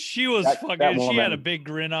 sadly, Like she was that fucking. She had a woman, big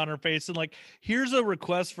grin on her face, and like, here's a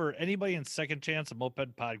request for anybody in Second Chance, a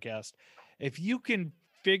Moped Podcast. If you can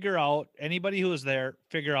figure out anybody who is there,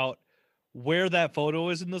 figure out where that photo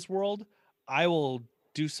is in this world, I will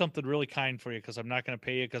do something really kind for you because I'm not going to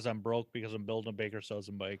pay you because I'm broke because I'm building a Baker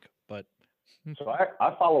Sozen bike. But so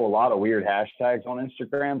I follow a lot of weird hashtags on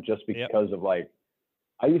Instagram just because of like,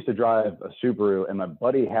 I used to drive a Subaru and my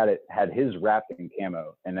buddy had his wrapped in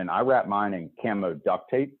camo, and then I wrapped mine in camo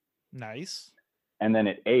duct tape. Nice. And then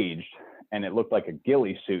it aged and it looked like a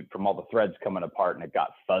ghillie suit from all the threads coming apart, and it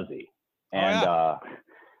got fuzzy. And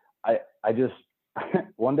I just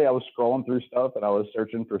one day I was scrolling through stuff and I was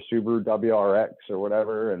searching for Subaru WRX or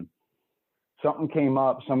whatever, and something came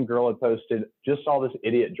up. Some girl had posted, just saw this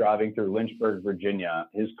idiot driving through Lynchburg, Virginia.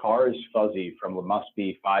 His car is fuzzy from what must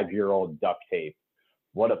be 5-year-old duct tape.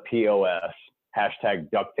 What a POS.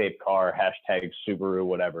 Hashtag duct tape car, hashtag Subaru,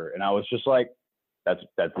 whatever. And I was just like, that's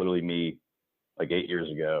literally me like 8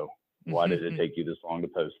 years ago. Why did it take you this long to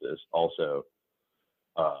post this? Also,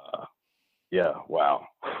 yeah, wow.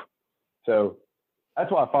 So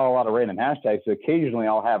that's why I follow a lot of random hashtags. So occasionally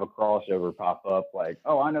I'll have a crossover pop up like,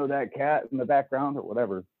 oh, I know that cat in the background or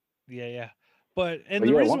whatever. Yeah. But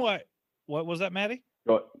the reason why, what was that, Maddie?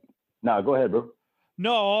 Go ahead, bro.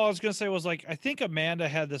 No, all I was going to say was like, I think Amanda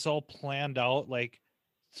had this all planned out like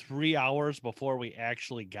 3 hours before we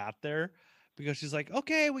actually got there, because she's like,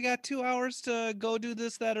 okay, we got 2 hours to go do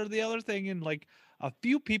this, that, or the other thing. And like a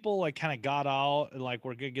few people like kind of got out and like,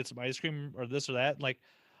 we're going to get some ice cream or this or that. And, like,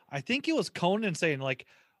 I think it was Conan saying like,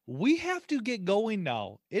 we have to get going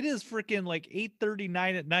now. It is freaking like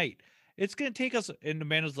 8:39 at night. It's going to take us. And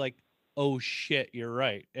Amanda's like, oh shit, you're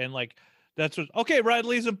right. And like, that's what, okay, ride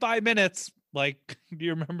leaves in 5 minutes. Like, do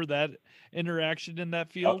you remember that interaction in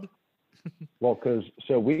that field? Well,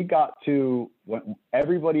 so we got to when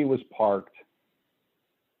everybody was parked.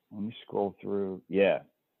 Let me scroll through. Yeah,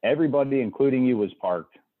 everybody, including you, was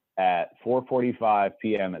parked at 4:45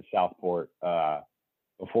 p.m. at Southport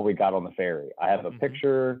before we got on the ferry. I have a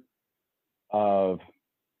picture of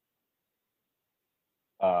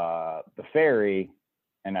the ferry,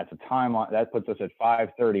 and that's a timeline that puts us at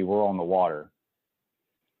 5:30. We're on the water.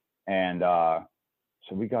 And so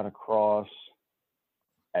we got across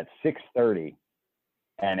at 6:30,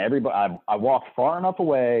 and everybody, I walked far enough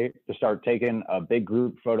away to start taking a big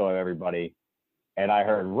group photo of everybody. And I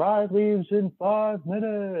heard ride leaves in 5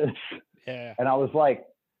 minutes. Yeah. And I was like,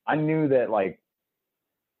 I knew that like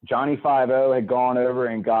Johnny 5-0 had gone over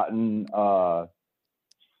and gotten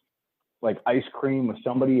like ice cream with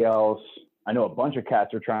somebody else. I know a bunch of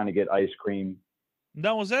cats are trying to get ice cream.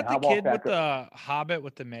 No, was that the kid with the Hobbit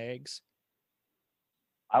with the mags?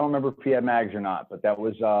 I don't remember if he had mags or not, but that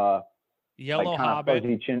was Yellow like Hobbit.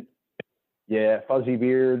 Fuzzy chin. Yeah, fuzzy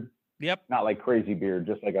beard. Yep. Not like crazy beard,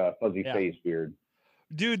 just like a fuzzy face beard.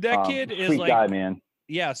 Dude, that kid is sweet like, guy, man.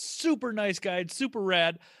 Yeah, super nice guy, super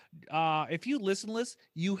rad. If you listen,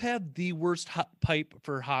 you have the worst pipe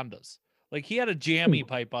for Hondas. Like, he had a jammy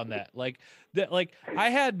pipe on that. Like that. Like, I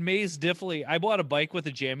had Maze Diffley. I bought a bike with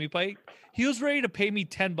a jammy pipe. He was ready to pay me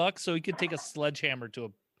 $10 so he could take a sledgehammer to a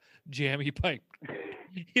jammy pipe.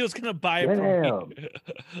 He was gonna buy it from me.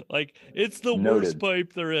 Like, it's the worst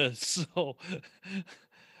pipe there is. So,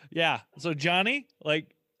 yeah. So Johnny,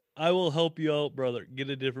 like, I will help you out, brother. Get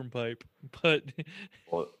a different pipe, but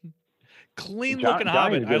clean looking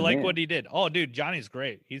Hobbit. I like what he did. Oh, dude, Johnny's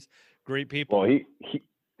great. He's great people. Well,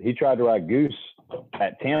 he tried to ride Goose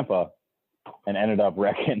at Tampa and ended up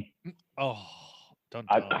wrecking. Oh,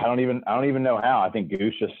 I don't even know how. I think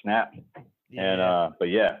Goose just snapped. Yeah. And but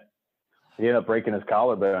yeah, he ended up breaking his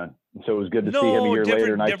collarbone. So it was good to see him a year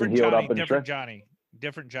later, nice and healed up and different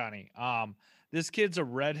Johnny. This kid's a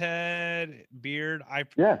redhead, beard.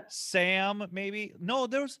 Sam, maybe. No,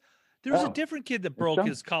 there was a different kid that broke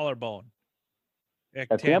his collarbone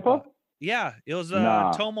at Tampa. Yeah, it was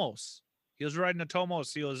Tomos. He was riding a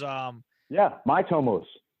Tomos. He was my Tomos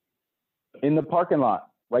in the parking lot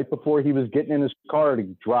right before he was getting in his car to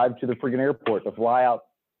drive to the freaking airport to fly out.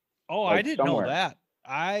 Oh, I didn't know that.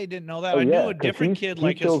 I didn't know that. Oh I knew yeah, a 'cause different he's kid, he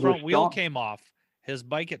like his chills with front wheel Sean. came off his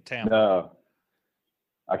bike at Tampa. No,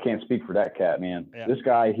 I can't speak for that cat, man. Yeah. This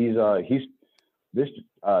guy, he's this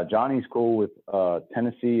Johnny's cool with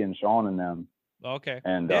Tennessee and Sean and them, Okay.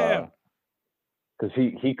 and Yeah. because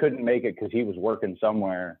he couldn't make it because he was working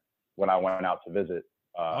somewhere when I went out to visit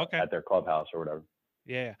Okay. at their clubhouse or whatever.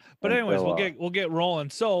 Yeah. But And anyways, so, we'll get rolling.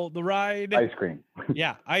 So the ride, ice cream.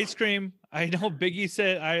 yeah, ice cream. I know Biggie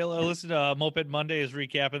said I listened to Moped Monday's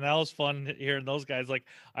recap, and that was fun hearing those guys. Like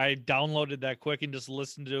I downloaded that quick and just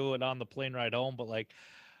listened to it on the plane ride home. But like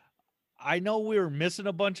I know we were missing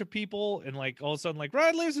a bunch of people, and like all of a sudden, like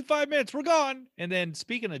ride leaves in 5 minutes, we're gone. And then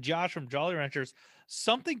speaking of Josh from Jolly Ranchers,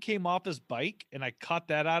 something came off his bike, and I caught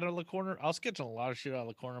that out of the corner. I was catching a lot of shit out of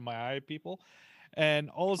the corner of my eye, people. And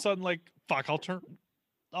all of a sudden, like, fuck, I'll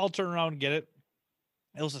turn around and get it.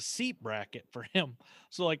 It was a seat bracket for him.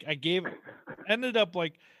 So like ended up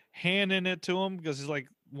like handing it to him because he's like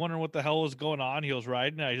wondering what the hell was going on. He was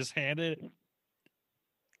riding. I just handed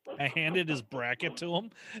his bracket to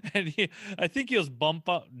him, and I think he was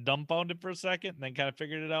dumbfounded for a second, and then kind of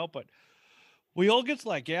figured it out. But we all get to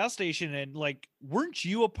that gas station, and like, weren't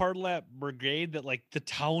you a part of that brigade that like the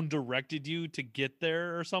town directed you to get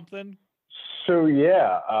there or something? So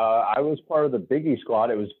yeah, I was part of the Biggie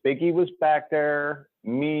squad. It was Biggie was back there,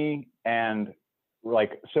 me, and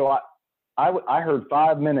like so I heard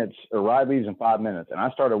 5 minutes or ride leaves in 5 minutes, and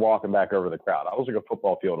I started walking back over the crowd. I was like a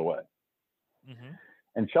football field away. Mm-hmm.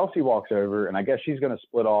 And Chelsea walks over, and I guess she's going to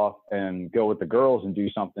split off and go with the girls and do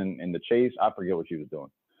something in the chase. I forget what she was doing.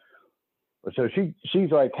 So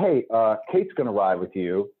she's like, hey, Kate's going to ride with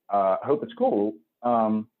you. Hope it's cool.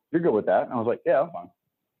 You're good with that? And I was like, yeah, I'm fine.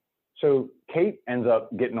 So Kate ends up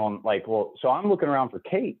getting on, like, well, so I'm looking around for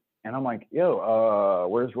Kate, and I'm like, yo,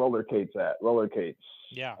 where's Roller Kate's at? Roller Kate's.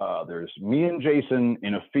 Yeah. There's me and Jason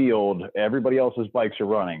in a field. Everybody else's bikes are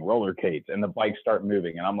running. Roller Kate's, and the bikes start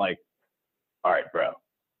moving, and I'm like, all right, bro.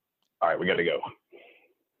 All right, we got to go.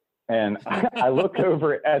 And I look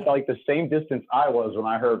over at like the same distance I was when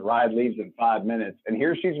I heard ride leaves in 5 minutes. And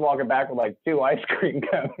here she's walking back with like 2 ice cream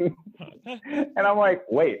cones. And I'm like,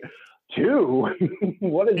 wait, 2?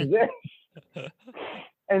 What is this?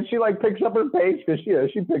 And she like picks up her pace because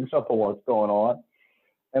she picks up on what's going on.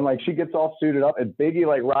 And like she gets all suited up, and Biggie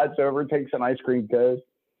like rides over, takes an ice cream cone,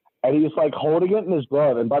 and he's like holding it in his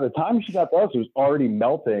glove. And by the time she got to us, it was already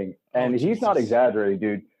melting. And he's not exaggerating,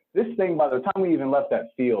 dude. This thing, by the time we even left that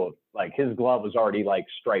field, like his glove was already like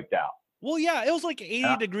striped out. Well, yeah, it was like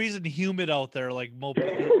 80 degrees and humid out there, like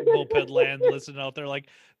moped land listening out there. Like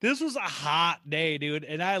this was a hot day, dude.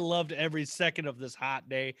 And I loved every second of this hot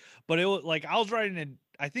day. But it was like I was riding in,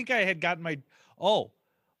 I think I had gotten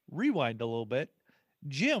rewind a little bit.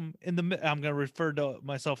 Jim I'm going to refer to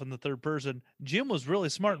myself in the third person. Jim was really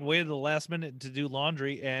smart and waited the last minute to do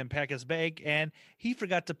laundry and pack his bag, and he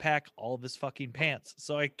forgot to pack all of his fucking pants.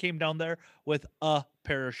 So I came down there with a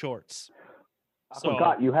pair of shorts. I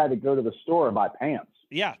forgot you had to go to the store and buy pants.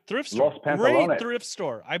 Yeah, thrift store. Great thrift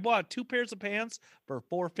store. I bought 2 pairs of pants for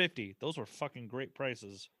 $4.50. Those were fucking great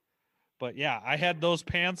prices. But yeah, I had those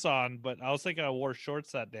pants on, but I was thinking I wore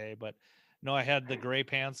shorts that day, but no, I had the gray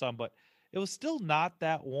pants on, but it was still not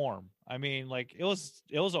that warm. I mean, like it was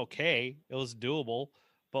okay. It was doable,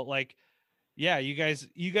 but like, yeah, you guys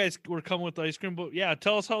were coming with the ice cream, but yeah,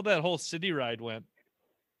 tell us how that whole city ride went.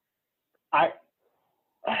 I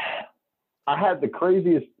had the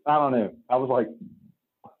craziest, I don't know. I was like,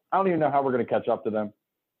 I don't even know how we're going to catch up to them.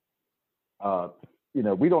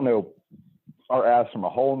 We don't know our ass from a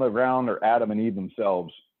hole in the ground or Adam and Eve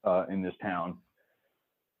themselves in this town,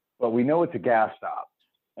 but we know it's a gas stop.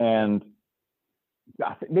 And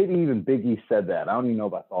maybe even Biggie said that. I don't even know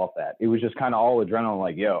if I thought that. It was just kind of all adrenaline,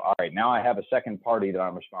 like, yo, all right, now I have a second party that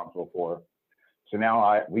I'm responsible for. So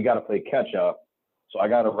now we got to play catch up. So I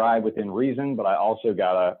got to ride within reason, but I also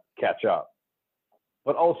got to catch up.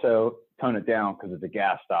 But also tone it down because it's a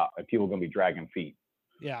gas stop and people are going to be dragging feet.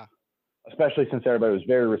 Yeah. Especially since everybody was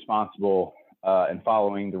very responsible and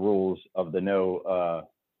following the rules of the no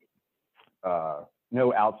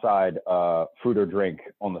outside food or drink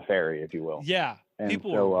on the ferry, if you will. Yeah. And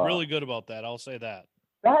people were really good about that. I'll say that.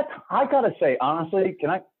 That I gotta say, honestly, can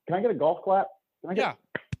I get a golf clap?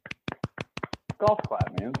 Golf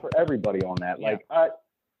clap, man, for everybody on that. Yeah. Like,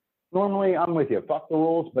 normally I'm with you. Fuck the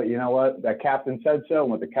rules, but you know what? That captain said so,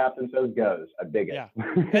 and what the captain says goes. I dig it. Yeah.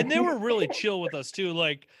 And they were really chill with us too.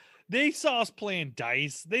 Like, they saw us playing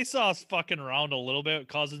dice. They saw us fucking around a little bit,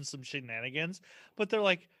 causing some shenanigans. But they're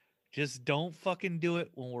like, just don't fucking do it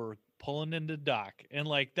when we're pulling into dock. And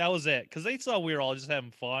like, that was it. Because they saw we were all just having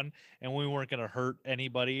fun and we weren't going to hurt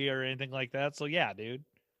anybody or anything like that. So yeah, dude.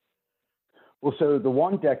 Well, so the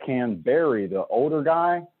one deckhand, Barry, the older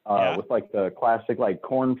guy, with like the classic like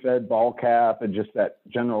corn-fed ball cap and just that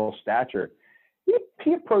general stature,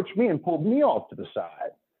 he approached me and pulled me off to the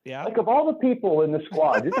side. Yeah. Like, of all the people in the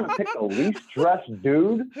squad, you're gonna pick the least dressed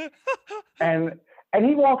dude, and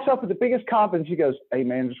he walks up with the biggest confidence. He goes, "Hey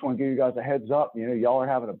man, just want to give you guys a heads up. You know, y'all are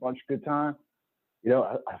having a bunch of good time. You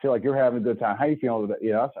know, I feel like you're having a good time. How you feeling with it?"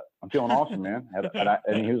 You know, I said, "I'm feeling awesome, man."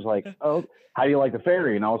 And he was like, "Oh, how do you like the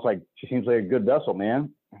ferry?" And I was like, "She seems like a good vessel,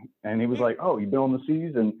 man." And he was like, "Oh, you've been on the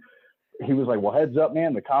seas?" And he was like, "Well, heads up,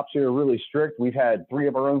 man. The cops here are really strict. We've had 3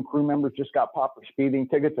 of our own crew members just got popped for speeding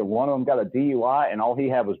tickets, and one of them got a DUI, and all he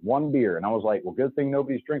had was 1 beer." And I was like, "Well, good thing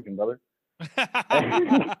nobody's drinking, brother."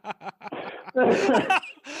 I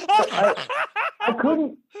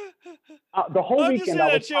couldn't. The whole weekend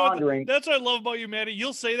I was pondering. That's what I love about you, Matty.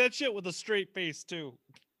 You'll say that shit with a straight face too.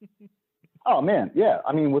 Oh man, yeah.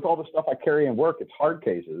 I mean, with all the stuff I carry in work, it's hard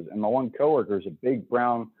cases, and my one coworker is a big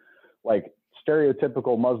brown, like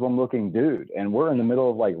stereotypical Muslim-looking dude, and we're in the middle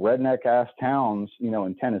of like redneck-ass towns, you know,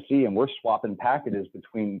 in Tennessee, and we're swapping packages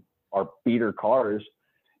between our beater cars.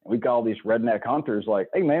 And we've got all these redneck hunters like,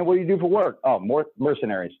 "Hey man, what do you do for work?" "Oh, more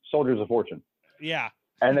mercenaries, soldiers of fortune." Yeah.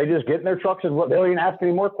 And they just get in their trucks and they don't even ask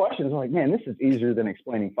any more questions. I'm like, man, this is easier than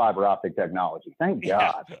explaining fiber optic technology. Thank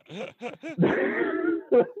God.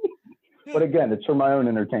 But again, it's for my own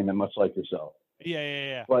entertainment, much like yourself.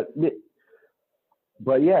 Yeah. But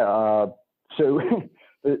yeah, so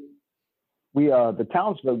the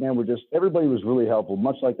townsfolk, man, everybody was really helpful,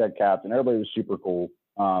 much like that captain. Everybody was super cool.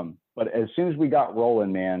 But as soon as we got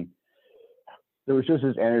rolling, man, there was just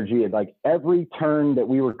this energy, and like every turn that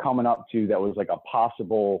we were coming up to that was like a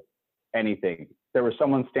possible anything, there was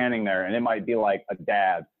someone standing there, and it might be like a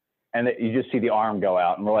dad, and you just see the arm go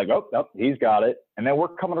out, and we're like, oh, he's got it. And then we're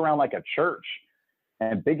coming around like a church,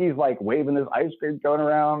 and Biggie's like waving his ice cream going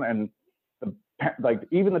around, and like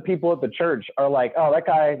even the people at the church are like, "Oh, that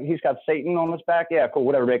guy, he's got Satan on his back. Yeah, cool,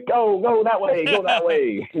 whatever. Go that way,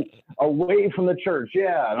 away from the church."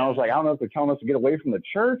 Yeah, and I was like, I don't know if they're telling us to get away from the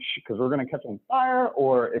church because we're gonna catch on fire,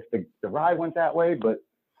 or if the ride went that way. But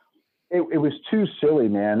it was too silly,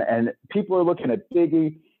 man. And people are looking at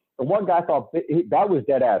Biggie. The one guy thought that was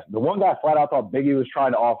dead ass. The one guy flat out thought Biggie was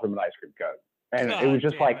trying to offer him an ice cream cone. And it was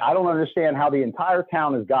just like, I don't understand how the entire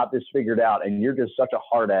town has got this figured out, and you're just such a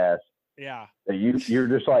hard ass. Yeah. That you're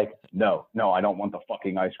just like, no, I don't want the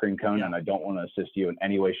fucking ice cream cone, and I don't want to assist you in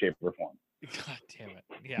any way, shape, or form. God damn it.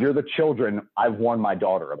 Yeah. You're the children I've warned my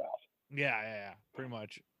daughter about. Yeah, pretty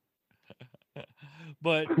much.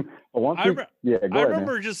 But I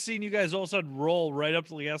remember just seeing you guys all of a sudden roll right up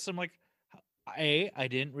to the S. I'm like, A, I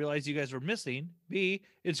didn't realize you guys were missing. B,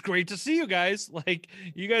 it's great to see you guys. Like,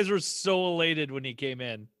 you guys were so elated when he came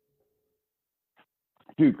in.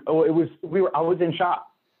 Dude, I was in shock.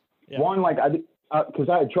 Yeah. One, like, because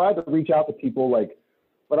I had tried to reach out to people, like,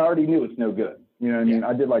 but I already knew it's no good. You know what I mean?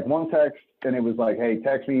 I did like one text, and it was like, "Hey,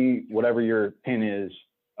 text me whatever your pin is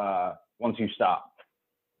once you stop,"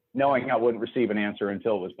 knowing I wouldn't receive an answer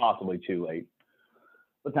until it was possibly too late.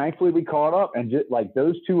 But thankfully, we caught up, and just like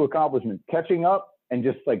those two accomplishments, catching up, and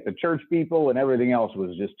just like the church people and everything else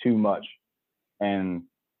was just too much. And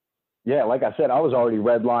yeah, like I said, I was already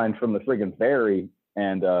redlined from the friggin' ferry.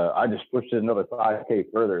 And I just pushed it another 5K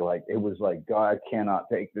further. Like, it was like, God, I cannot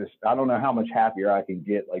take this. I don't know how much happier I can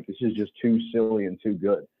get. Like, this is just too silly and too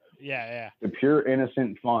good. Yeah. The pure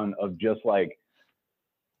innocent fun of just like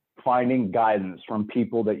finding guidance from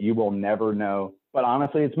people that you will never know. But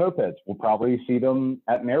honestly, it's mopeds. We'll probably see them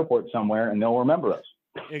at an airport somewhere, and they'll remember us.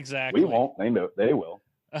 Exactly. We won't. They will.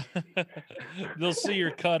 They'll see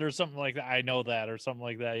your cut or something like that. I know that, or something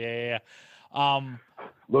like that. Yeah.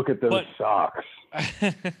 Look at those socks.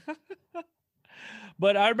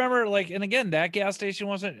 But I remember, like, and again, that gas station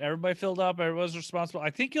wasn't everybody filled up. Everybody was responsible. I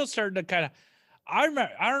think you'll start to kind of, I don't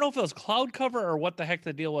know if it was cloud cover or what the heck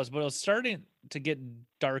the deal was, but it was starting to get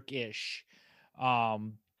dark-ish.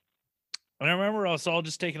 And I remember I was all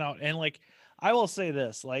just taken out. And like, I will say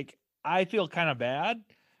this, like, I feel kind of bad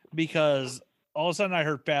because all of a sudden I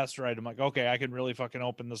heard fast ride. I'm like, okay, I can really fucking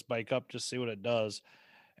open this bike up, just see what it does.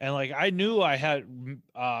 And like, I knew I had,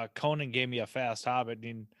 Conan gave me a fast Hobbit,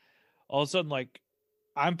 and all of a sudden, like,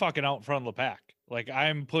 I'm fucking out in front of the pack. Like,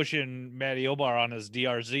 I'm pushing Matty Obar on his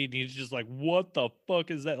DRZ, and he's just like, what the fuck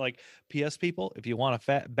is that? Like, PS people, if you want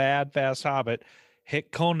a bad fast Hobbit,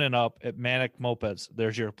 hit Conan up at Manic Mopeds.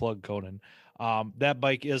 There's your plug, Conan. That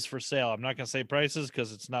bike is for sale. I'm not going to say prices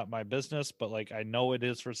because it's not my business, but like, I know it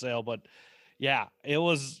is for sale. But yeah, it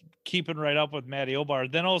was keeping right up with Matty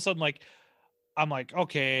Obar. Then all of a sudden, like, I'm like,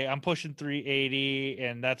 okay, I'm pushing 380,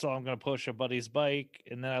 and that's all I'm going to push, a buddy's bike.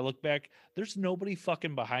 And then I look back, there's nobody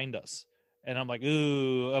fucking behind us. And I'm like,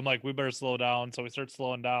 ooh, I'm like, we better slow down. So we start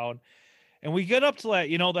slowing down, and we get up to that,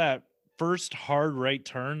 that first hard right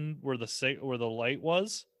turn where the light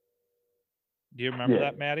was. Do you remember Yeah,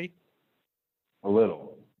 that, Maddie? a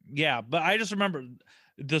little. Yeah, but I just remember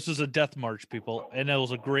this was a death march, people, and it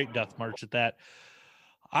was a great death march at that.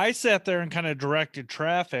 I sat there and kind of directed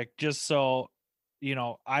traffic just so,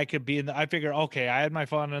 I could be I figured, okay, I had my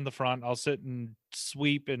fun in the front. I'll sit and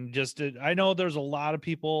sweep and I know there's a lot of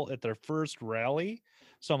people at their first rally.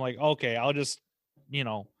 So I'm like, okay, you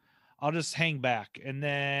know, I'll just hang back. And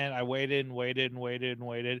then I waited and waited and waited and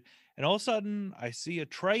waited. And all of a sudden I see a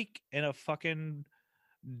trike and a fucking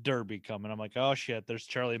derby coming. I'm like, oh shit, there's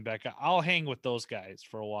Charlie and Becca. I'll hang with those guys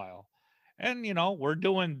for a while. And we're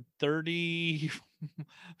doing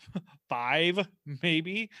 35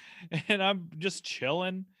 maybe. And I'm just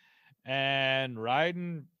chilling and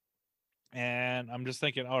riding. And I'm just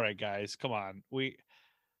thinking, all right, guys, come on.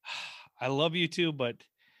 I love you too, but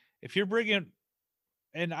if you're bringing,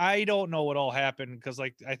 and I don't know what all happened because,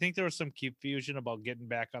 like, I think there was some confusion about getting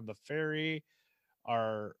back on the ferry,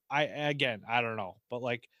 or I don't know, but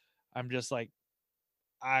like, I'm just like,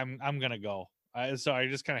 I'm gonna go. So I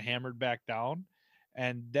just kind of hammered back down,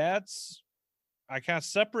 and I kind of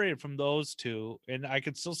separated from those two, and I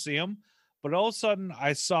could still see them, but all of a sudden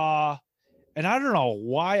I saw, and I don't know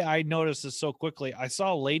why I noticed this so quickly. I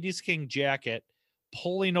saw a Ladies King jacket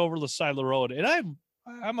pulling over the side of the road, and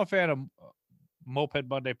I'm a fan of Moped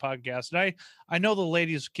Monday podcast, and I know the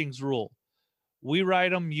Ladies King's rule: we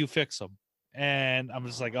ride them, you fix them, and I'm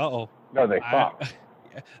just like, oh, No, they fuck.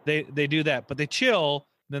 they do that, but they chill,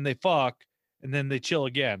 then they fuck, and then they chill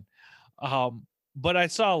again. But I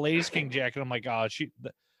saw a Ladies King jacket. I'm like, oh,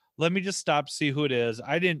 let me just stop, see who it is.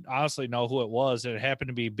 I didn't honestly know who it was, and it happened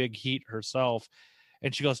to be Big Heat herself.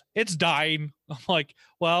 And she goes, it's dying. I'm like,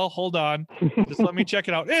 well, hold on. Just let me check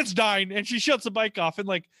it out. It's dying. And she shuts the bike off. And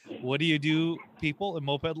like, what do you do, people in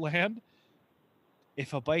moped land?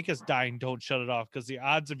 If a bike is dying, don't shut it off, because the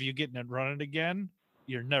odds of you getting it running again,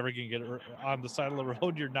 you're never going to get it on the side of the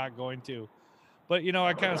road. You're not going to. But,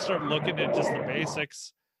 I kind of start looking at just the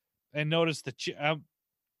basics and noticed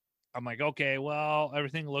I'm like, okay, well,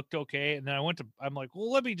 everything looked okay. And then I'm like,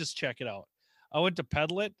 well, let me just check it out. I went to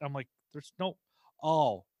pedal it. I'm like,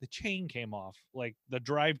 the chain came off, like the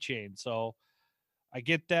drive chain. So I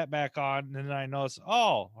get that back on. And then I notice,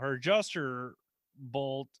 her adjuster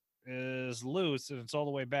bolt is loose and it's all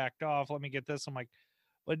the way backed off. Let me get this. I'm like,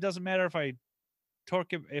 but it doesn't matter if I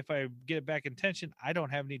torque it, if I get it back in tension, I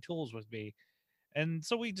don't have any tools with me. And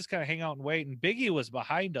so we just kind of hang out and wait. And Biggie was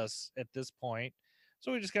behind us at this point.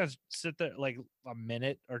 So we just kind of sit there like a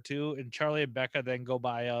minute or two. And Charlie and Becca then go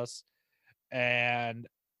by us. And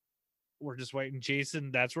we're just waiting.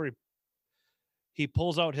 Jason, that's where he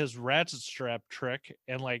pulls out his ratchet strap trick.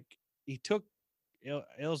 And like he took, it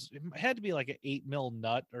had to be like an 8 mil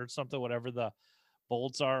nut or something, whatever the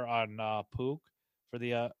bolts are on Pook for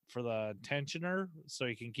the tensioner, so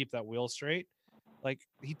you can keep that wheel straight. Like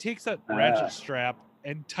he takes that ratchet strap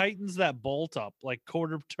and tightens that bolt up like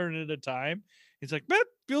quarter turn at a time. He's like, man,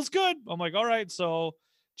 feels good. I'm like, all right. So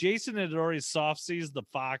Jason had already soft seized the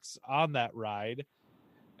Fox on that ride.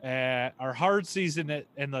 Our hard season it,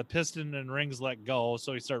 and the piston and rings let go,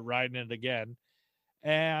 so he started riding it again.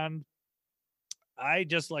 And I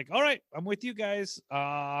just like, all right, I'm with you guys.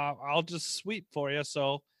 I'll just sweep for you.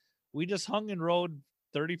 So we just hung and rode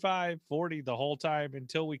 35, 40 the whole time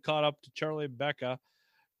until we caught up to Charlie and Becca.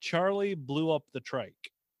 Charlie blew up the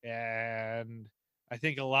trike. And I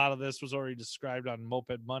think a lot of this was already described on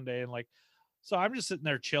Moped Monday. And like, so I'm just sitting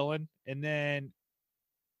there chilling. And then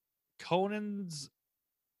Conan's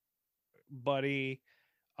buddy,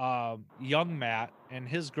 young Matt, and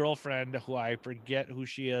his girlfriend, who I forget who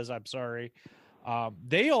she is, I'm sorry,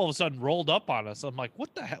 they all of a sudden rolled up on us. I'm like,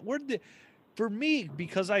 what the hell? For me,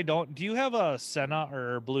 because do you have a Sena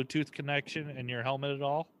or Bluetooth connection in your helmet at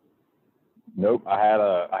all? Nope. I had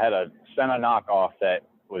a Sena knockoff that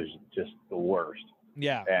was just the worst.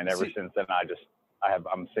 Yeah. And ever since then,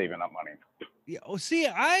 I'm saving up money. Yeah. Oh, see,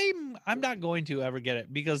 I'm not going to ever get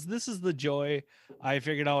it, because this is the joy I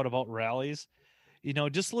figured out about rallies.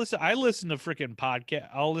 Just listen. I listen to freaking podcast.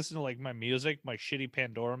 I'll listen to like my music, my shitty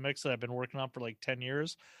Pandora mix that I've been working on for like 10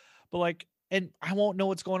 years. But like, and I won't know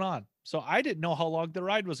what's going on. So I didn't know how long the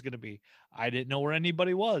ride was going to be. I didn't know where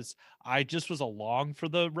anybody was. I just was along for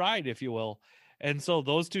the ride, if you will. And so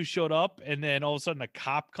those two showed up, and then all of a sudden a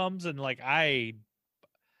cop comes, and like I'll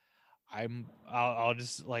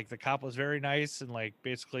just like, the cop was very nice and like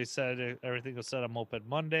basically said everything was said on Moped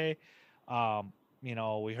Monday.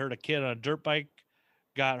 We heard a kid on a dirt bike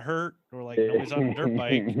got hurt, or like nobody's on a dirt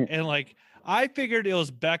bike. And like, I figured it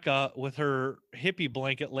was Becca with her hippie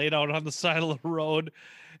blanket laid out on the side of the road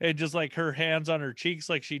and just like her hands on her cheeks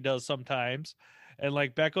like she does sometimes. And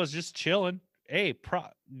like Becca was just chilling. Hey,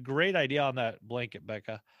 great idea on that blanket,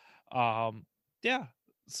 Becca. Yeah.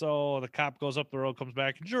 So the cop goes up the road, comes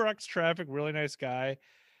back, directs traffic, really nice guy.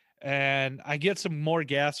 And I get some more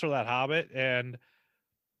gas for that Hobbit. And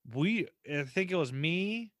I think it was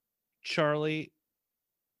me, Charlie,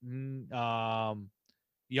 young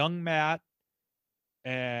Matt,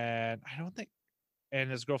 and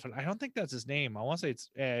his girlfriend. I don't think that's his name. I want to say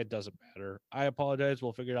it doesn't matter. I apologize.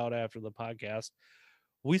 We'll figure it out after the podcast.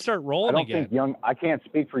 We start rolling again. I can't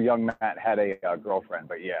speak for young Matt had a girlfriend,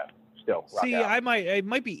 but yeah, still. See, it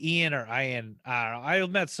might be Ian or Ian. I don't know.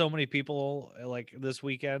 I've met so many people like this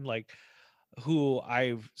weekend, like who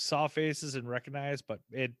I saw faces and recognized, but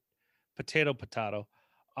potato.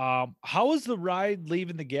 How was the ride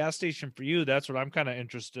leaving the gas station for you? That's what I'm kind of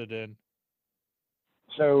interested in.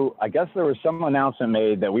 So I guess there was some announcement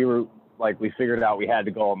made that we figured out we had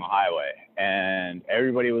to go on the highway, and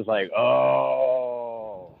everybody was like,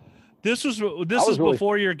 "Oh." This was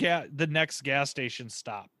before the next gas station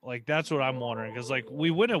stop. Like, that's what I'm wondering, because like we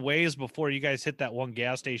went a ways before you guys hit that one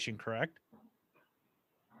gas station, correct?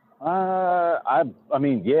 I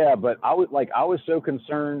mean, yeah, but I was so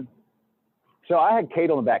concerned. So I had Kate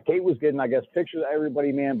on the back. Kate was getting, I guess, pictures of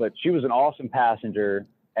everybody, man, but she was an awesome passenger,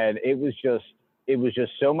 and it was just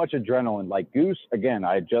so much adrenaline. Like Goose, again,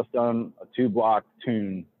 I had just done a 2-block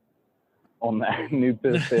tune on that new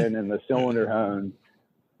piston and the cylinder hone.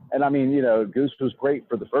 And I mean, Goose was great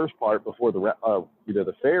for the first part before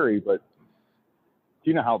the ferry, but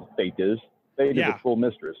you know how the fate is. Fate is a full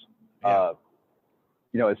mistress. Yeah.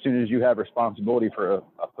 As soon as you have responsibility for a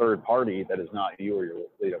third party that is not you or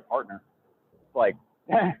your partner, like,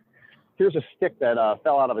 here's a stick that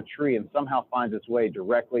fell out of a tree and somehow finds its way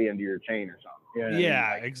directly into your chain or something. You know what I mean?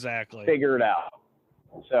 Like, exactly. Figure it out.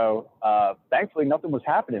 So thankfully nothing was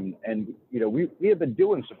happening, and we have been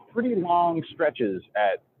doing some pretty long stretches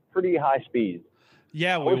at pretty high speeds.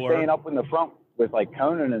 Yeah, we were staying up in the front with like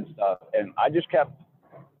Conan and stuff, and I just kept.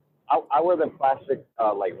 I wear the plastic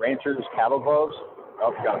like ranchers cattle gloves.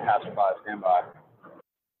 Oh, got a passerby. Stand by.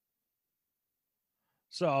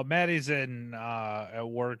 So Maddie's in at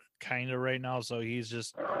work kind of right now, so he's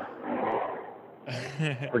just.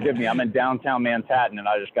 Forgive me, I'm in downtown Manhattan, and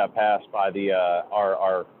I just got passed by the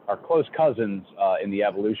our close cousins in the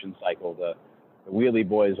evolution cycle, the wheelie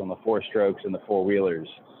boys on the 4-strokes and the 4-wheelers.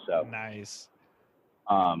 So nice.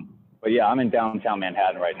 But yeah, I'm in downtown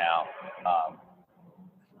Manhattan right now.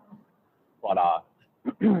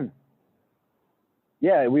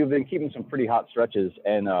 Yeah, we've been keeping some pretty hot stretches,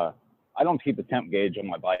 and I don't keep a temp gauge on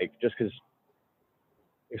my bike just because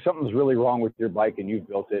if something's really wrong with your bike and you've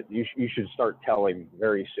built it, you should start telling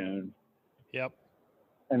very soon. Yep.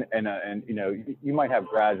 And you might have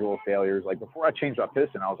gradual failures. Like before I changed my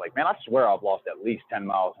piston, I was like, man, I swear I've lost at least 10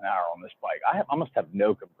 miles an hour on this bike. I must have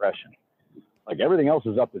no compression. Like everything else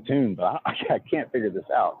is up to tune, but I can't figure this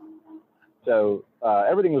out. So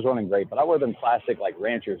everything was running great, but I wear them classic like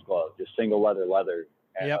rancher's gloves, just single leather,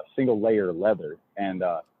 and single layer leather. And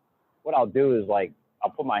what I'll do is like I'll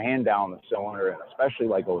put my hand down on the cylinder, and especially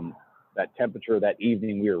like on that temperature that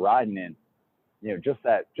evening we were riding in, just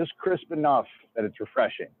crisp enough that it's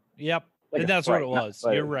refreshing. Yep, like and that's Sprite, what it was.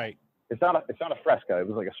 You're right. It's not a Fresca. It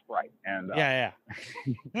was like a Sprite. And yeah.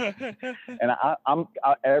 And I'm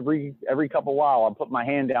every couple while I'll put my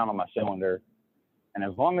hand down on my cylinder, and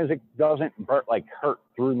as long as it doesn't hurt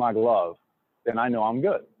through my glove, then I know I'm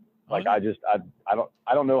good. Like I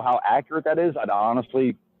don't know how accurate that is.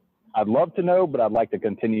 I'd love to know, but I'd like to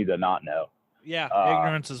continue to not know. Yeah,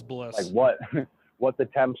 ignorance is bliss. Like what the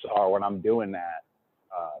temps are when I'm doing that.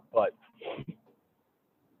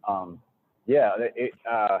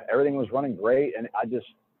 Everything was running great, and I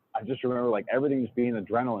just remember like everything's being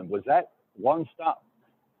adrenaline. Was that one stop?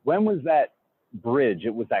 When was that bridge?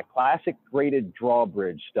 It was that classic graded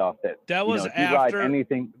drawbridge stuff that was if you ride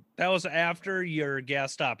anything. That was after your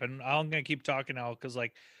gas stop, and I'm gonna keep talking now because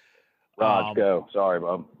like. Raj, go. Sorry,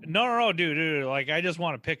 Bob. No, dude. Like, I just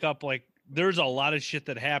want to pick up. Like, there's a lot of shit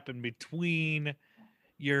that happened between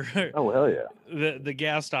your. Oh hell yeah. The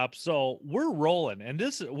gas stop. So we're rolling, and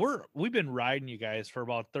we've been riding you guys for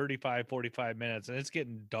about 35, 45 minutes, and it's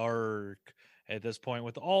getting dark at this point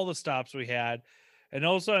with all the stops we had, and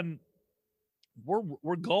all of a sudden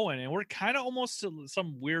we're going, and we're kind of almost to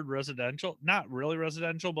some weird residential, not really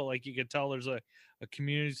residential, but like you could tell there's a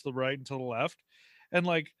community to the right and to the left, and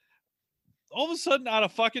like. all of a sudden, out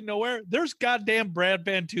of fucking nowhere, there's goddamn Brad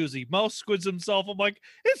Bantuzzi. Mouse squids himself. I'm like,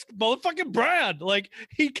 it's motherfucking Brad. Like,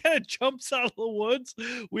 he kind of jumps out of the woods.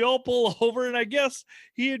 We all pull over, and I guess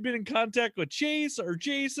he had been in contact with Chase or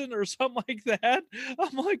Jason or something like that.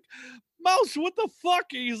 I'm like, Mouse, what the fuck?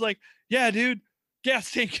 And he's like, yeah, dude,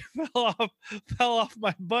 gas tank fell off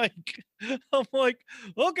my bike. I'm like,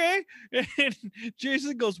 okay. And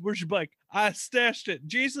Jason goes, where's your bike? I stashed it.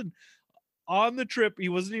 Jason, on the trip, he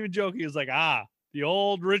wasn't even joking. He was like, the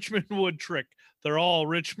old Richmond Wood trick. They're all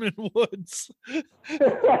Richmond Woods.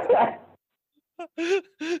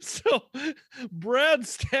 So Brad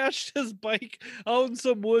stashed his bike out in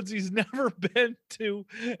some woods he's never been to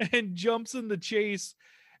and jumps in the Chase.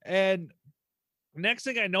 And next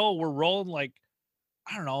thing I know, we're rolling like,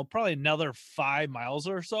 I don't know, probably another 5 miles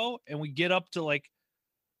or so. And we get up to like,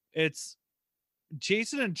 it's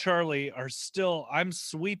Jason and Charlie are still, I'm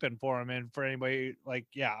sweeping for them. And for anybody, like,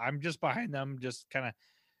 yeah, I'm just behind them, just kind of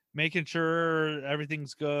making sure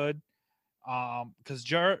everything's good. Because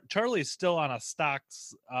Charlie's still on a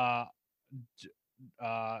stocks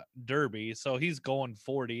derby, so he's going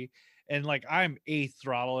 40, and like I'm 8th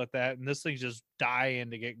throttle at that, and this thing's just dying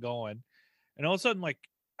to get going. And all of a sudden, like,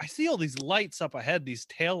 I see all these lights up ahead, these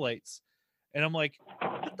tail lights, and I'm like,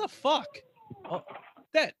 what the fuck? Oh,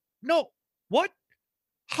 what?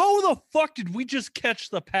 How the fuck did we just catch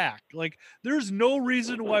the pack? Like, there's no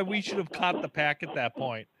reason why we should have caught the pack at that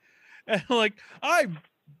point. And like,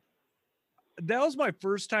 that was my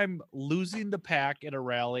first time losing the pack at a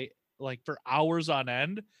rally, like for hours on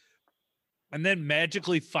end, and then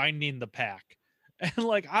magically finding the pack. And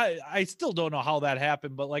like, I still don't know how that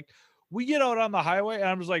happened, but like, we get out on the highway and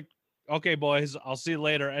I'm just like, okay, boys, I'll see you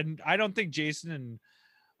later. And I don't think Jason and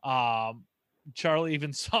Charlie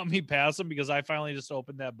even saw me pass him because I finally just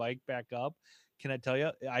opened that bike back up. Can I tell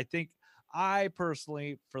you? I think I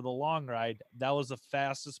personally, for the long ride, that was the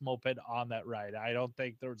fastest moped on that ride. I don't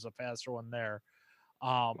think there was a faster one there.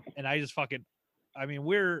 And I just fucking, I mean,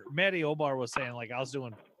 Matty Obar was saying like I was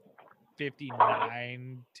doing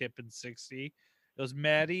 59 tipping 60. It was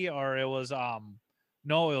Matty, or it was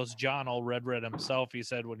no, it was John old Red himself. He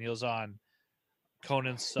said when he was on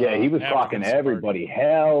Conan's yeah, he was talking to everybody.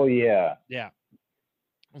 Hell yeah. Yeah.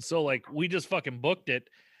 So like we just fucking booked it.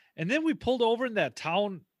 And then we pulled over in that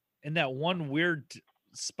town in that one weird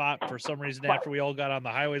spot for some reason after we all got on the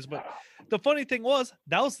highways. But the funny thing was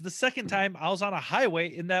that was the second time I was on a highway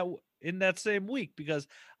in that same week, because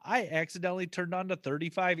I accidentally turned on to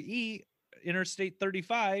 35E Interstate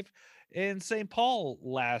 35 in St. Paul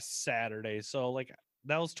last Saturday. So like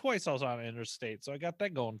that was twice I was on an interstate. So I got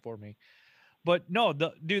that going for me. But no,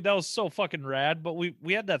 dude, that was so fucking rad. But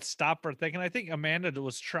we had that stopper thing, and I think Amanda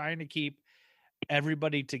was trying to keep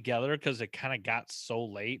everybody together because it kind of got so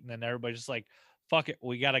late, and then everybody's just like, fuck it,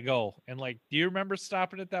 we gotta go. And like, do you remember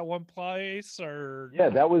stopping at that one place? Or yeah,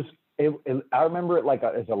 that was it. I remember it like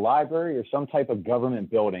as a library or some type of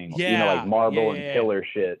government building. Yeah, you know, like marble and pillar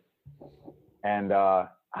shit. And I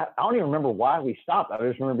don't even remember why we stopped. I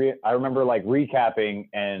remember like recapping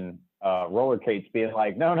and Roller Kate's being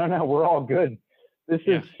like, no, we're all good. This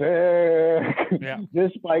is sick. Yeah.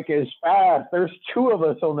 This bike is fast. There's 2 of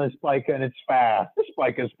us on this bike and it's fast. This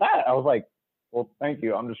bike is fast. I was like, well, thank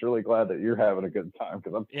you. I'm just really glad that you're having a good time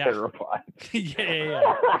because I'm terrified.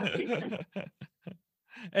 Yeah.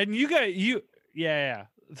 And yeah.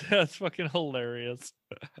 That's fucking hilarious.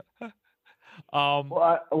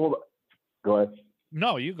 Well, go ahead.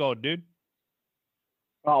 No, you go, dude.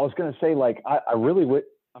 I was gonna say, like, I really would.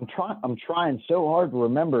 I'm trying so hard to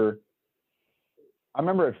remember. I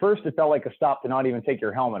remember at first it felt like a stop to not even take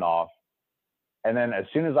your helmet off. And then as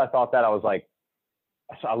soon as I thought that, I was like,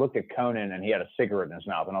 I looked at Conan and he had a cigarette in his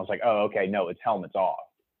mouth. And I was like, oh, okay, no, it's helmet's off.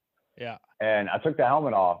 Yeah. And I took the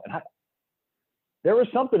helmet off, and there was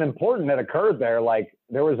something important that occurred there. Like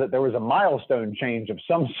there was a milestone change of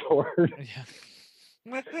some sort.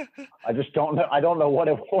 Yeah. I just don't know. I don't know what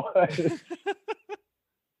it was.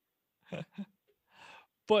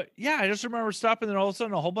 But yeah, I just remember stopping, and all of a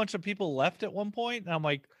sudden a whole bunch of people left at one point, and I'm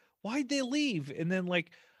like, why'd they leave? And then like,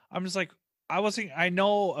 I'm just like, I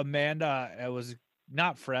know Amanda, it was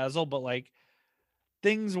not frazzled, but like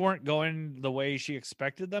things weren't going the way she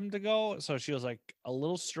expected them to go. So she was like a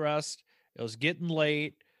little stressed. It was getting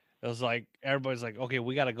late. It was like, everybody's like, okay,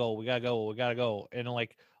 we gotta go. And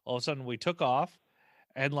like, all of a sudden we took off,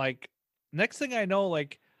 and like, next thing I know,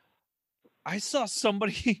 like I saw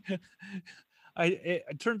somebody,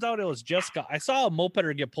 it turns out it was Jessica. I saw a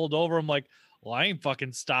mopeder get pulled over. I'm like, well, I ain't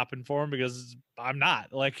fucking stopping for him because I'm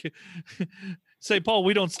not. Like, St. Paul,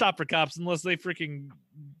 we don't stop for cops unless they freaking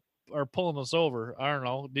are pulling us over. I don't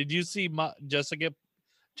know. Did you see Jessica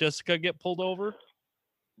Jessica get pulled over?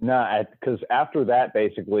 No, because after that,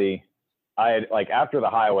 basically, I had like after the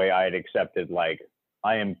highway, I had accepted like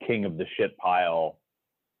I am king of the shit pile.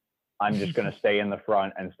 I'm just gonna stay in the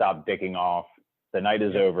front and stop dicking off. The night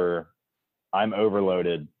is over. I'm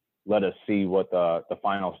overloaded. Let us see what the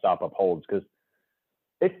final stop upholds, because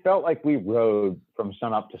it felt like we rode from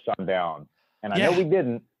sun up to sundown, and I know we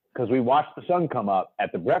didn't because we watched the sun come up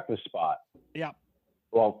at the breakfast spot. Yeah.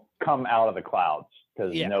 Well, come out of the clouds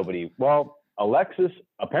because nobody. Well, Alexis.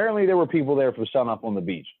 Apparently, there were people there for sun up on the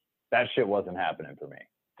beach. That shit wasn't happening for me.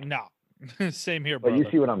 No, same here, but brother.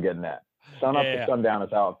 You see what I'm getting at. Sun up to sundown is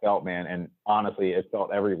how it felt, man. And honestly, it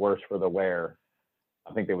felt every worse for the wear.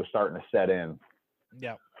 I think it was starting to set in.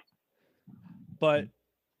 Yeah. But,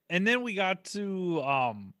 and then we got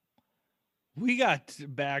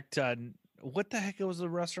back to, what the heck was the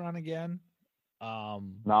restaurant again?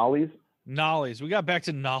 Nolly's. We got back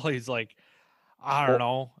to Nolly's like, I don't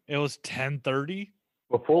know. It was 10:30.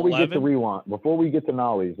 Before we get to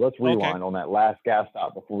Nolly's, let's rewind on that last gas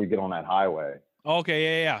stop before we get on that highway.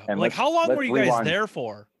 Okay, yeah. And like, how long were you guys there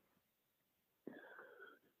for?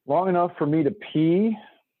 Long enough for me to pee,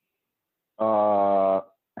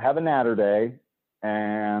 have a natter day,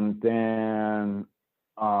 and then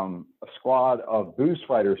a squad of booze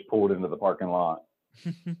fighters pulled into the parking lot.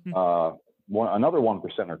 Another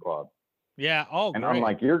 1%er club. Yeah. Oh, and great.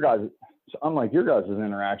 unlike your guys'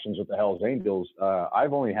 interactions with the Hells Angels,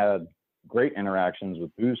 I've only had great interactions with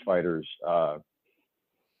booze fighters.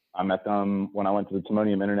 I met them when I went to the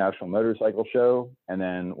Timonium International Motorcycle Show, and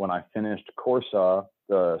then when I finished Corsa,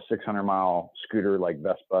 the 600-mile scooter like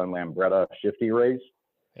Vespa and Lambretta shifty race.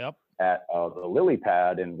 Yep. At the Lily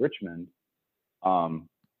Pad in Richmond,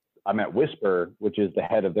 I met Whisper, which is the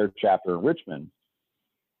head of their chapter in Richmond.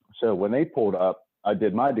 So when they pulled up, I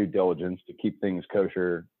did my due diligence to keep things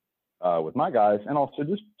kosher with my guys, and also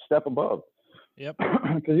just step above. Yep.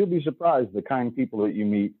 Because you'll be surprised the kind of people that you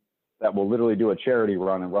meet that will literally do a charity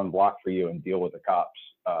run and run block for you and deal with the cops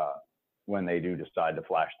when they do decide to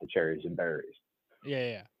flash the cherries and berries.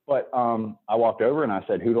 Yeah. But I walked over and I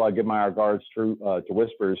said, "Who do I give my regards to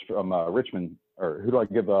Whispers from Richmond, or who do I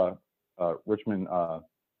give Richmond,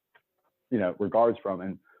 regards from?"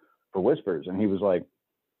 And for Whispers, and he was like,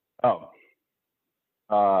 "Oh,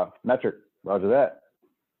 Metric, roger that."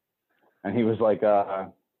 And he was like, "Who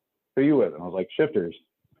are you with?" And I was like, "Shifters."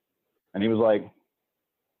 And he was like,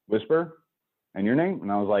 "Whisper, and your name?"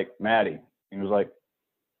 And I was like, "Maddie." And he was like,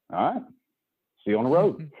 "All right, see you on the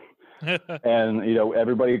road." And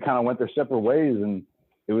everybody kind of went their separate ways, and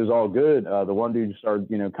it was all good. The one dude started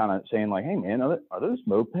kind of saying like, "Hey man, are those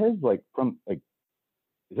mopeds like from like,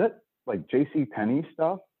 is that like JC Penney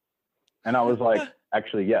stuff?" And I was like,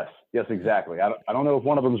 "Actually, yes, exactly. I don't know if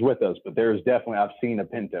one of them's with us, but there's definitely, I've seen a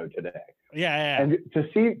Pinto today." Yeah. And to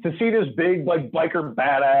see this big like biker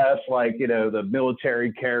badass, like the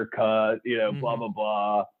military care cut, blah blah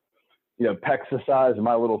blah, pecs the size of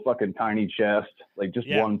my little fucking tiny chest, like just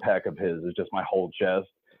one peck of his is just my whole chest.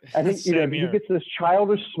 And he gets this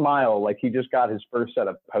childish smile, like he just got his first set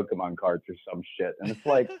of Pokemon cards or some shit, and it's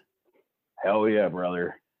like, hell yeah,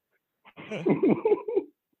 brother.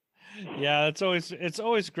 Yeah, it's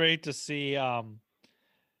always great to see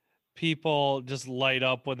people just light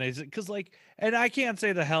up when they, because like, and I can't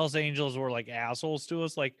say the Hells Angels were like assholes to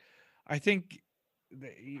us. Like, I think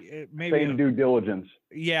maybe same due diligence.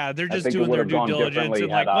 Yeah, they're just doing their due diligence, and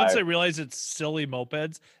like once they realize it's silly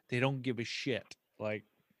mopeds, they don't give a shit. Like,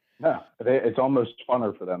 no, it's almost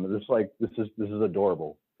funner for them. It's like this is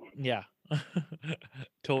adorable. Yeah,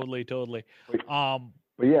 totally. But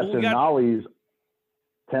yeah, so Nolly's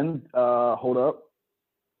 10. Hold up.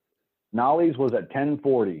 Nolly's was at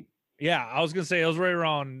 10:40. Yeah, I was gonna say it was right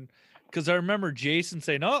around, because I remember Jason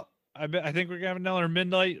saying, "Oh, I think we're gonna have another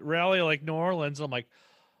midnight rally like New Orleans." I'm like,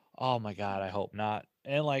 "Oh my god, I hope not."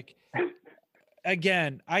 And like,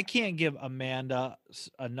 again, I can't give Amanda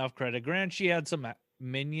enough credit. Granted, she had some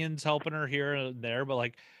minions helping her here and there, but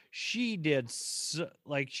like, she did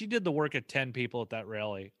the work of 10 people at that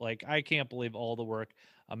rally. Like, I can't believe all the work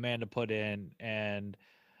Amanda put in, and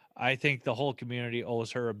I think the whole community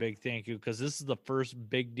owes her a big thank you, because this is the first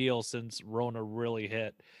big deal since Rona really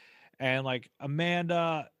hit. And like,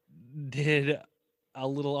 Amanda did a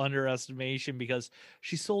little underestimation because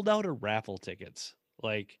she sold out her raffle tickets.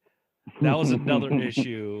 Like, that was another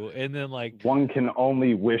issue. And then like, one can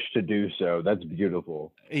only wish to do so. That's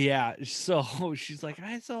beautiful. Yeah. So she's like,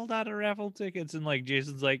 "I sold out of raffle tickets." And like,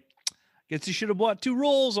 Jason's like, "Guess you should have bought 2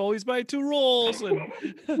 rolls. Always buy 2 rolls." And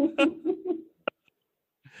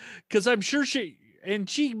because I'm sure she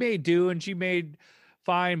made do, and she made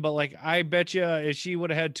fine. But like, I bet you if she would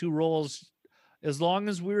have had 2 rolls, as long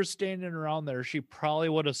as we were standing around there, she probably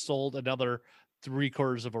would have sold another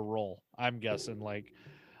 3/4 of a roll. I'm guessing, like,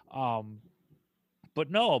 um, but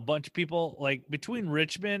no, a bunch of people like between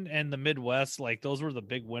Richmond and the Midwest, like those were the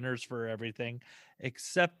big winners for everything,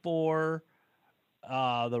 except for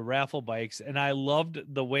the raffle bikes. And I loved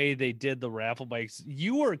the way they did the raffle bikes.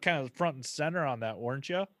 You were kind of front and center on that, weren't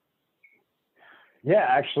you? Yeah,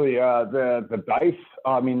 actually, the dice.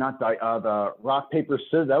 I mean, not dice. The rock paper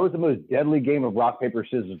scissors. That was the most deadly game of rock paper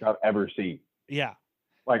scissors I've ever seen. Yeah.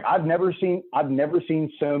 Like I've never seen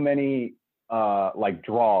so many like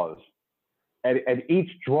draws. And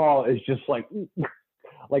each draw is just like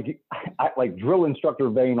like drill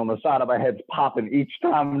instructor vein on the side of my head's popping each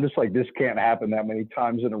time. I'm just like, this can't happen that many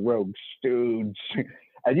times in a row, dudes.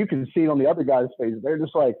 And you can see it on the other guy's face. They're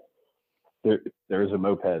just like, there's a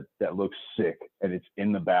moped that looks sick and it's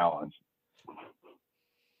in the balance.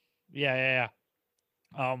 Yeah.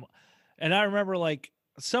 And I remember like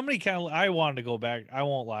somebody I wanted to go back. I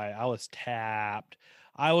won't lie. I was tapped.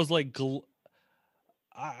 I was like,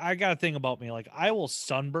 I got a thing about me. Like I will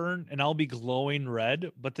sunburn and I'll be glowing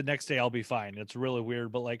red, but the next day I'll be fine. It's really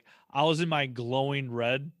weird. But like I was in my glowing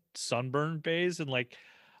red sunburn phase and like,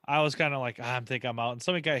 I was kind of like, I'm think I'm out. And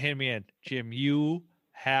somebody got hit me in, Jim, you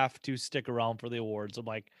have to stick around for the awards. I'm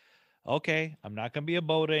like, okay, I'm not gonna be a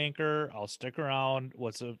boat anchor. I'll stick around.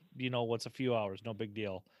 What's a few hours? No big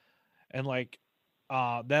deal. And like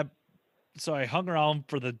that so I hung around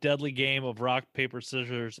for the deadly game of rock, paper,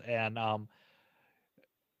 scissors, and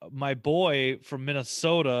my boy from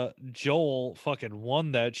Minnesota, Joel, fucking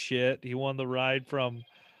won that shit. He won the ride from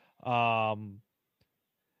um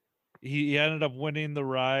he ended up winning the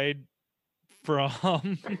ride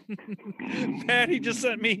from Patty just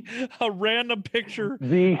sent me a random picture. It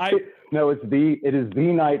is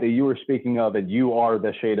the night that you were speaking of, and you are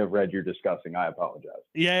the shade of red you're discussing. I apologize.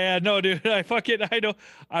 Yeah, no, dude.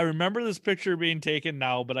 I remember this picture being taken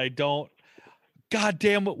now, but I don't. God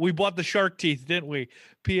damn it, we bought the shark teeth, didn't we?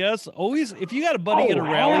 P.S. Always, if you got a buddy at a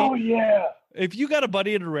rally, yeah. If you got a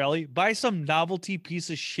buddy at a rally, buy some novelty piece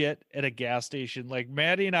of shit at a gas station. Like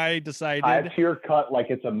Maddie and I decided. It's here cut like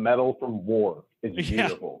it's a medal from war. It's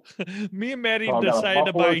beautiful. Me and Maddie decided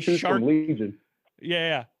to buy shark. Legion.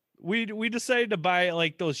 Yeah. We decided to buy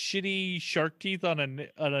like those shitty shark teeth on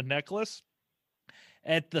a necklace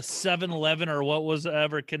at the 7-Eleven or what was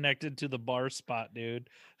ever connected to the bar spot, dude.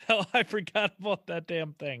 Hell, I forgot about that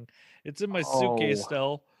damn thing. It's in my suitcase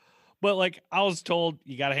still. But like I was told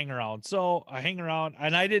you got to hang around. So I hang around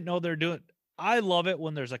and I didn't know they're doing. I love it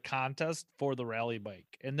when there's a contest for the rally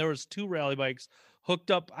bike. And there was 2 rally bikes hooked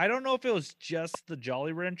up. I don't know if it was just the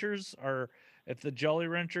Jolly Ranchers or if the Jolly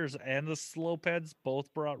Ranchers and the Slopeds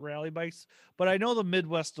both brought rally bikes, but I know the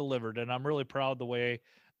Midwest delivered and I'm really proud the way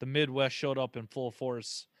the Midwest showed up in full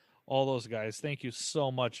force. All those guys. Thank you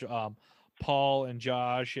so much. Paul and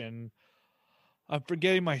Josh and I'm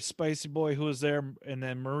forgetting my spicy boy who was there, and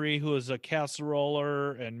then Marie, who is a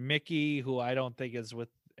casseroler, and Mickey, who I don't think is with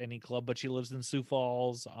any club, but she lives in Sioux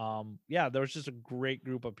Falls. Yeah, there was just a great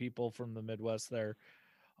group of people from the Midwest there.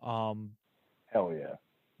 Hell yeah.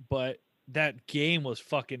 But that game was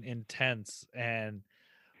fucking intense, and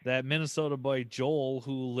that Minnesota boy Joel,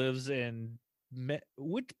 who lives in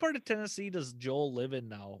which part of Tennessee does Joel live in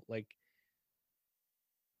now? Like,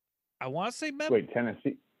 I want to say Memphis. Wait,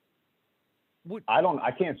 Tennessee.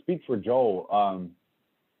 I can't speak for Joel.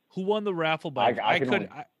 Who won the raffle bike? I could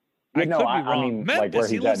be wrong. I mean, Memphis. Like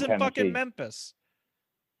he lives in Tennessee. fucking Memphis.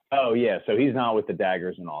 Oh yeah, so he's not with the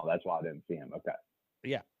Daggers and all. That's why I didn't see him. Okay.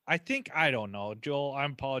 Yeah, I don't know, Joel. I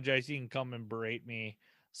apologize. You can come and berate me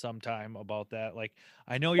sometime about that. Like,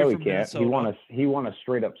 I know you're from Minnesota. He won a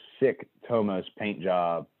straight up sick Tomos paint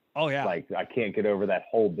job. Oh yeah. Like I can't get over that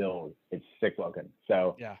whole build. It's sick looking.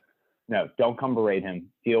 So yeah. No, don't come berate him.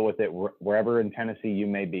 Deal with it wherever in Tennessee you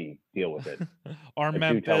may be. Deal with it. Or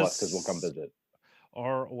Memphis. Do tell us because we'll come visit.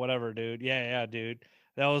 Or whatever, dude. Yeah, dude.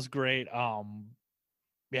 That was great.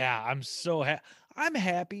 Yeah, I'm so I'm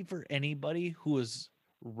happy for anybody who is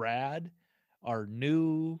rad or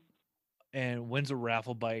new and wins a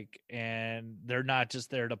raffle bike and they're not just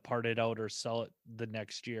there to part it out or sell it the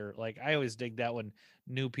next year. Like I always dig that when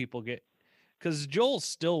new people get, because Joel's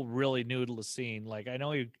still really new to the scene. Like I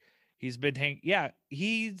know he's been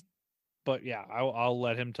but yeah, I'll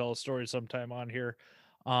let him tell a story sometime on here.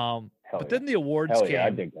 But then the awards came. Yeah, I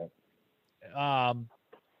dig that.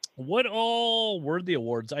 What all were the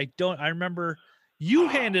awards? I remember you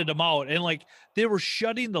handed them out and like they were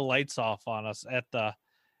shutting the lights off on us at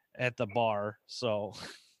the bar. So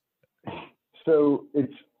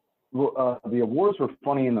it's the awards were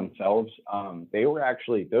funny in themselves. They were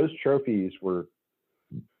actually, those trophies were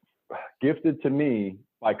gifted to me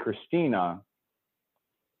by Christina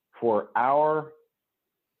for our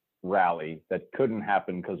rally that couldn't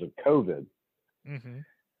happen because of COVID. Mm-hmm.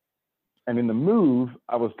 And in the move,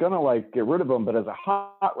 I was gonna like get rid of them, but as a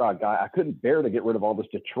hot rod guy, I couldn't bear to get rid of all this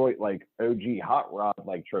Detroit like OG hot rod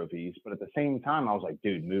like trophies. But at the same time, I was like,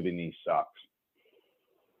 dude, moving these sucks.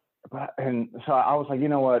 And so I was like, you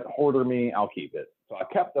know what, hoarder me, I'll keep it. So I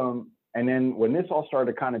kept them. And then when this all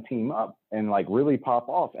started to kind of team up and like really pop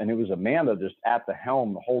off, and it was Amanda just at the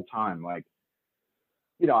helm the whole time, like,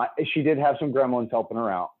 you know, she did have some gremlins helping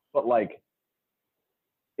her out, but like,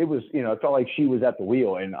 it was, you know, it felt like she was at the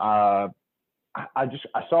wheel. And I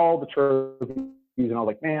saw the trophies and I was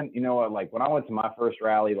like, man, you know what? Like when I went to my first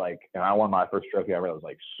rally, like, and I won my first trophy ever, I was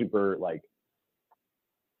like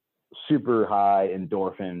super high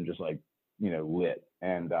endorphin, just like, you know, lit.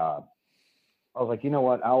 And I was like, you know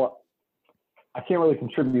what? I can't really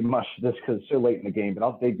contribute much to this because it's so late in the game, but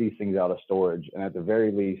I'll take these things out of storage. And at the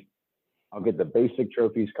very least, I'll get the basic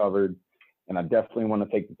trophies covered. And I definitely want to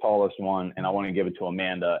take the tallest one, and I want to give it to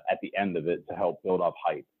Amanda at the end of it to help build up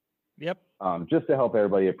hype. Yep. Just to help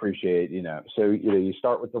everybody appreciate, you know. So, you know, you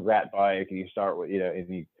start with the rat bike, and you start with, you know,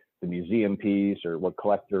 the museum piece or what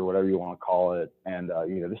collector, whatever you want to call it. And,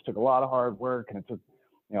 you know, this took a lot of hard work, and it took,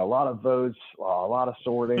 you know, a lot of votes, a lot of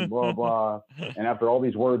sorting, blah, blah. And after all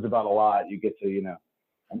these words about a lot, you get to, you know,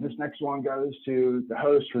 and this next one goes to the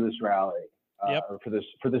host for this rally. Yep.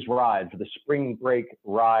 For this ride, for the spring break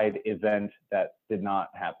ride event that did not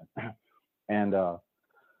happen. And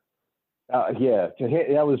yeah,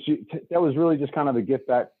 that was really just kind of a gift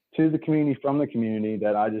back to the community from the community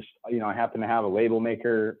that I just, you know, I happen to have a label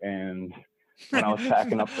maker. And when I was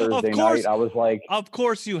packing up Thursday night, I was like, of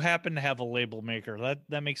course you happen to have a label maker.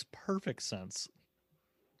 That makes perfect sense.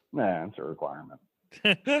 Nah, it's a requirement.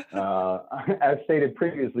 As stated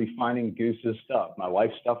previously, finding Goose's stuff. My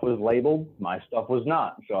wife's stuff was labeled, my stuff was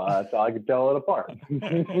not, so that's how I could tell it apart.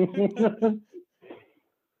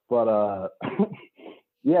 But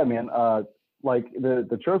yeah, man, like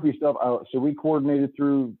the trophy stuff. So we coordinated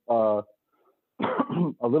through a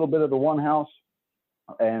little bit of the one house,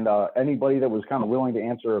 and anybody that was kind of willing to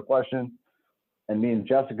answer a question. And me and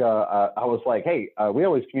Jessica, I was like, hey, we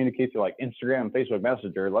always communicate through like Instagram and Facebook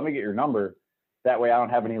Messenger. Let me get your number. That way I don't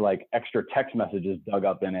have any like extra text messages dug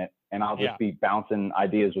up in it. And I'll just be bouncing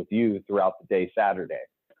ideas with you throughout the day Saturday.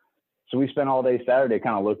 So we spent all day Saturday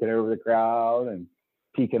kind of looking over the crowd and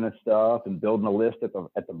peeking at stuff and building a list at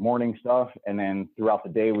the morning stuff. And then throughout the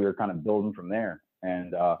day, we were kind of building from there.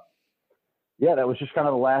 And yeah, that was just kind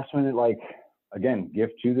of the last minute, like, again,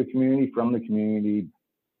 gift to the community, from the community,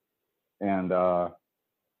 and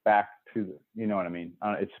back to the, you know what I mean?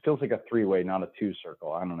 It feels like a three-way, not a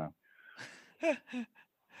two-circle. I don't know.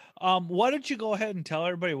 Why don't you go ahead and tell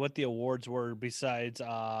everybody what the awards were besides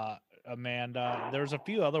Amanda? There's a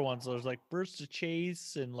few other ones. There's like Burst to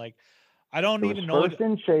Chase and like I don't even know. Burst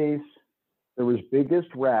and Chase. There was Biggest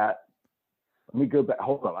Rat. Let me go back.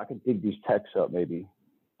 Hold on. I can dig these texts up maybe.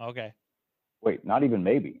 Okay. Wait, not even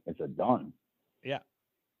maybe. It's a done. Yeah.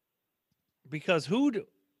 Because one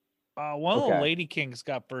of the Lady Kings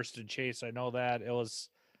got Burst and Chase. I know that it was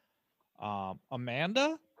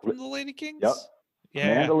Amanda from the Lady Kings. Yep.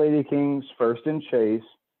 Yeah. Amanda Lady Kings, First and Chase.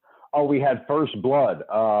 Oh, we had First Blood.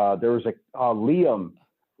 There was Liam.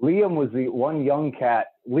 Liam was the one young cat.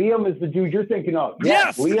 Liam is the dude you're thinking of.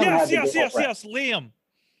 Yes, Liam yes. Liam.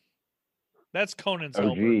 That's Conan's OG.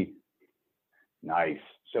 helper. Nice.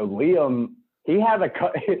 So Liam, he had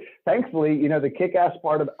thankfully, you know, the kick-ass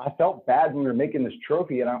part of it, I felt bad when we were making this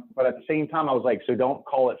trophy, but at the same time, I was like, so don't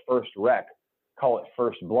call it First Rec, call it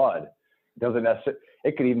First Blood. Doesn't necessarily,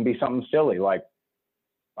 it could even be something silly, like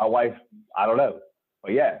my wife, I don't know,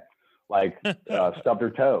 but yeah, like stubbed her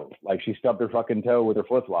toe, like she stubbed her fucking toe with her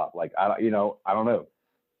flip-flop, like I don't know.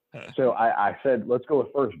 So I said, let's go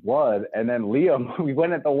with First Blood. And then Liam, we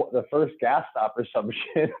went at the first gas stop or some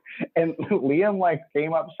shit. And Liam like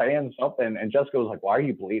came up saying something. And Jessica was like, why are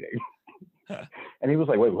you bleeding? And he was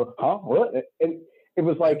like, wait, what? Huh? What? And it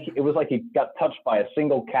was like he got touched by a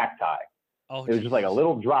single cacti. Oh, it was just like a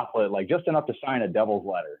little droplet, like just enough to sign a devil's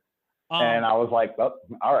letter. And I was like, oh,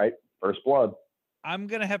 all right, First Blood. I'm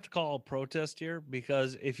going to have to call a protest here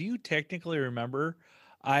because if you technically remember,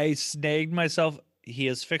 I snagged myself. He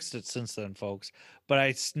has fixed it since then, folks. But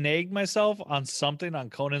I snagged myself on something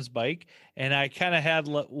on Conan's bike, and I kind of had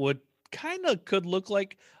what kind of could look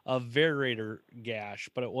like a variator gash,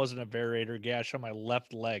 but it wasn't a variator gash on my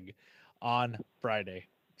left leg on Friday.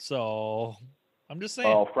 So I'm just saying.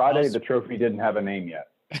 Oh, Friday, the trophy didn't have a name yet.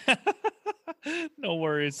 No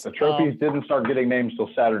worries. The trophies didn't start getting names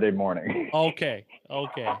till Saturday morning. Okay.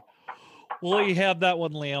 Well, you have that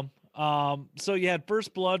one, Liam. So you had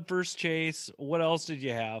First Blood, First Chase. What else did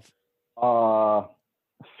you have?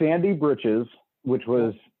 Sandy Britches, which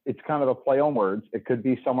was, it's kind of a play on words. It could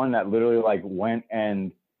be someone that literally like went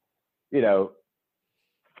and, you know,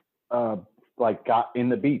 like got in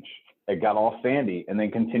the beach. It got all sandy and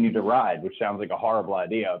then continued to ride, which sounds like a horrible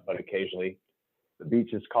idea, but occasionally the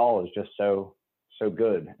beach's call is just so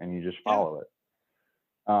good and you just follow it.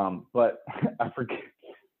 But I forget,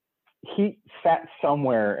 he sat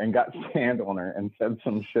somewhere and got sand on her and said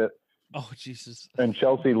some shit. Oh, Jesus. And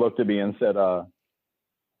Chelsea looked at me and said,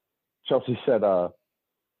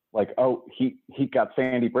 like, oh, he got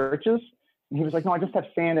sandy britches. And he was like, no, I just have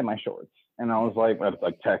sand in my shorts. And I was like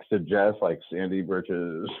texted Jess, like, sandy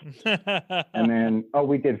britches. And then,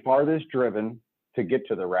 we did farthest driven to get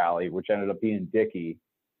to the rally, which ended up being Dickie.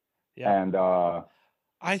 Yeah. And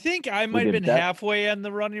I think I might have been halfway in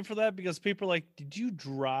the running for that because people are like, did you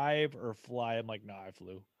drive or fly? I'm like, no, I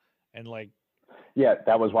flew. And like, yeah,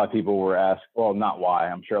 that was why people were asking. Well, not why.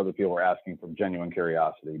 I'm sure other people were asking from genuine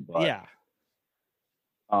curiosity. But yeah.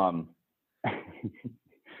 And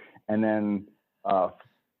then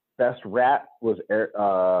Best Rat was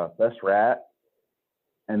Best Rat,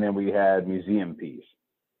 and then we had Museum Piece.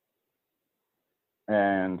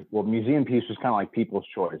 And well, Museum Piece was kind of like people's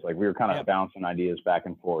choice. Like we were kind of bouncing ideas back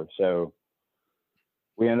and forth. So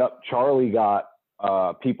we ended up, Charlie got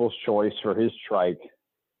people's choice for his trike.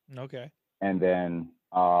 Okay. And then,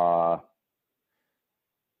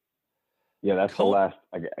 that's the last,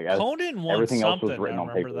 I guess. Conan won everything something. Else was written I on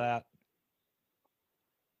remember paper.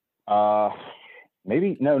 that.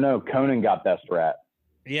 Maybe, no, Conan got Best Rat.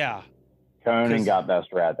 Yeah. Conan got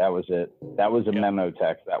Best Rat. That was it. That was a memo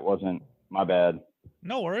text. That wasn't, my bad.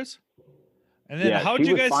 No worries. And then how'd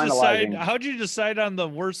you guys decide? How'd you decide on the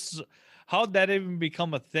worst? How'd that even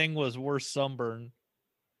become a thing? Was worst sunburn?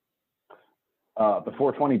 The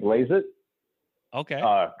 420 Blaze It. Okay.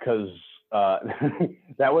 Because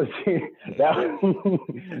that was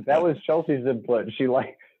Chelsea's input. She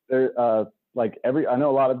like there like I know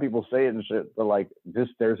a lot of people say it and shit, but like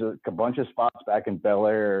there's a bunch of spots back in Bel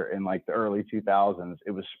Air in like the early 2000s.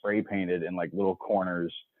 It was spray painted in like little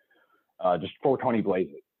corners. Just 420 Blaze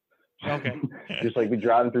It. Okay. Just like we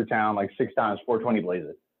driving through town like 6 times, 420 Blaze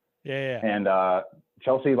It. Yeah. And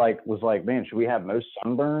Chelsea was like, man, should we have most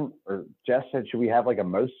sunburn? Or Jess said, should we have like a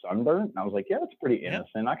most sunburn? And I was like, yeah, that's pretty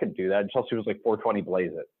innocent. I could do that. And Chelsea was like 420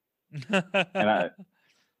 Blaze It. And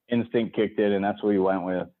instinct kicked in, and that's what we went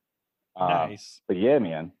with. Nice. But yeah,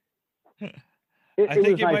 man. It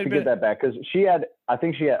was nice to get that back because she had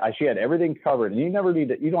everything covered, and you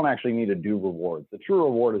don't actually need to do rewards. The true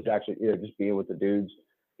reward is actually just being with the dudes,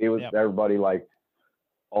 be with everybody, like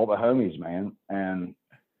all the homies, man. And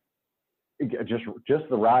just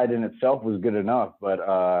the ride in itself was good enough, but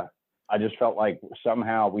I just felt like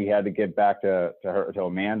somehow we had to get back to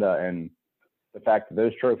Amanda, and the fact that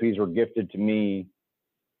those trophies were gifted to me,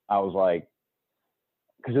 I was like,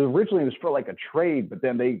 because originally it was for like a trade, but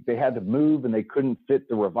then they had to move and they couldn't fit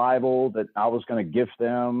the revival that I was going to gift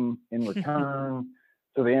them in return.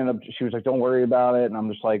 So they ended up, she was like, don't worry about it. And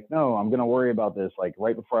I'm just like, no, I'm going to worry about this. Like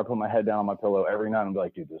right before I put my head down on my pillow every night, I'm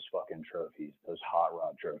like, dude, those fucking trophies, those hot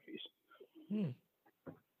rod trophies.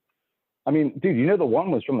 I mean, dude, you know, the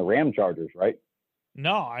one was from the Ram Chargers, right?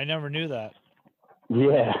 No, I never knew that.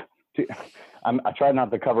 Yeah. Dude, I tried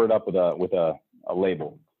not to cover it up with a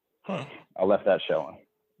label. Huh. I left that showing.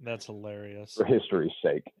 That's hilarious. For history's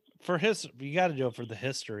sake. You got to do it for the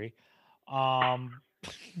history.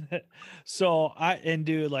 So I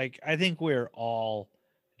think we're all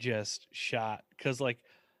just shot because like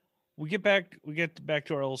we get back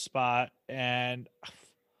to our little spot, and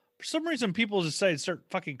for some reason people decide to start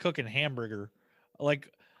fucking cooking hamburger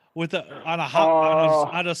like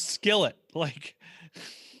on a skillet, like.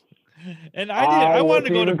 And I wanted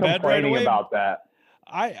to go to bed right away about that.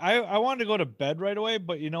 I wanted to go to bed right away,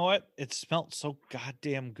 but you know what? It smelled so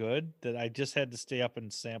goddamn good that I just had to stay up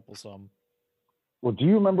and sample some. Well, do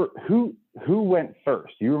you remember who went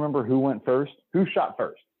first? Do you remember who went first? Who shot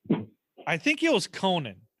first? I think it was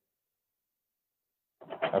Conan.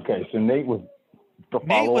 Okay, so Nate was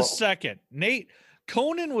second.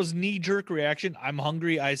 Conan was knee-jerk reaction. I'm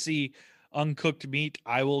hungry. I see uncooked meat.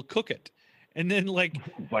 I will cook it. And then like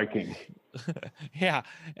Viking. Yeah.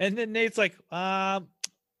 And then Nate's like,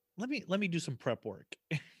 let me do some prep work.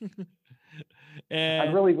 And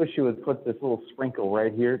I really wish you would put this little sprinkle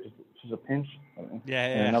right here, just a pinch. Yeah.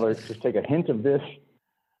 And just take a hint of this.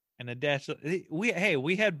 And a dash. We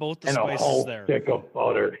had both the and spices a whole there. Stick of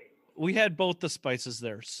butter. We had both the spices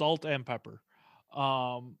there, salt and pepper.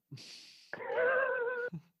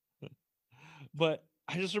 But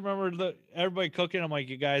I just remember everybody cooking. I'm like,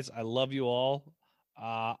 you guys, I love you all.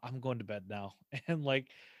 I'm going to bed now. And like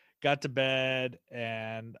got to bed,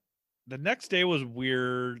 and the next day was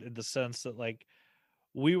weird in the sense that like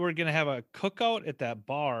we were gonna have a cookout at that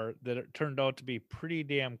bar that it turned out to be pretty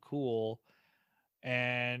damn cool.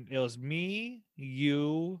 And it was me,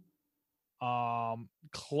 you,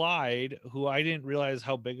 Clyde, who I didn't realize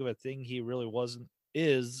how big of a thing he really wasn't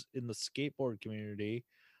is in the skateboard community.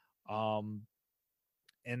 Um,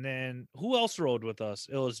 and then who else rode with us?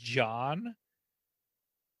 It was John.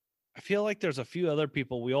 I feel like there's a few other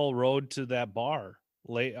people. We all rode to that bar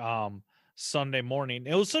late Sunday morning.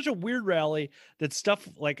 It was such a weird rally that stuff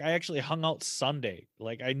like I actually hung out Sunday.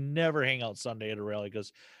 Like I never hang out Sunday at a rally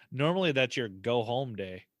because normally that's your go home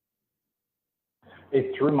day.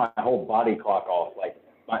 It threw my whole body clock off. Like,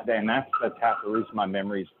 and that's half the reason my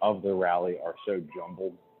memories of the rally are so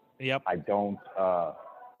jumbled. Yep. I don't. The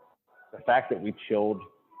fact that we chilled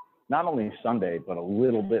not only Sunday but a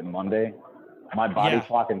little bit Monday, my body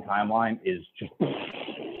clock and timeline is just.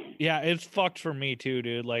 Yeah, it's fucked for me too,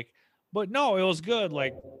 dude. Like, but no, it was good.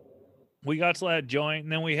 Like, we got to that joint,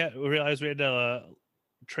 and then we realized we had to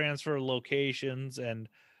transfer locations and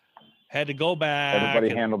had to go back.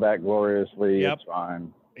 Everybody handled that gloriously. Yep. It's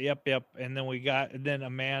fine. Yep. And then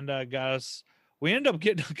Amanda got us. We ended up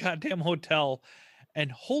getting a goddamn hotel,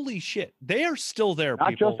 and holy shit, they are still there. Not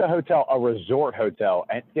people. just a hotel, a resort hotel,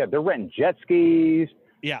 and yeah, they're renting jet skis.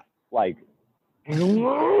 Yeah. Like.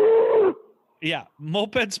 Yeah,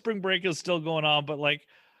 Moped Spring Break is still going on, but like,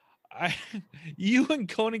 you and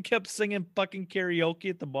Conan kept singing fucking karaoke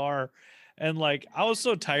at the bar, and like I was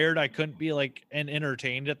so tired I couldn't be like and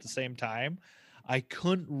entertained at the same time. I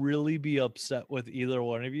couldn't really be upset with either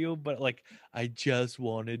one of you, but like I just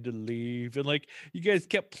wanted to leave, and like you guys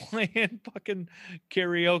kept playing fucking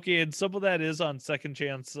karaoke, and some of that is on Second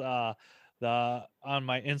Chance on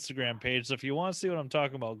my Instagram page. So if you want to see what I'm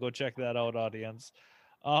talking about, go check that out, audience.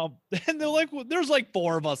 And they're like, there's like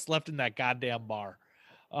 4 of us left in that goddamn bar.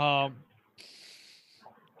 But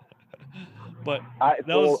it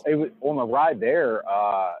was on the ride there.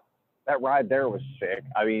 That ride there was sick.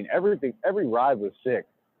 I mean, every ride was sick.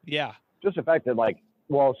 Yeah. Just the fact that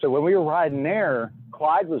so when we were riding there,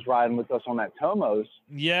 Clyde was riding with us on that Tomos.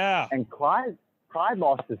 Yeah. And Clyde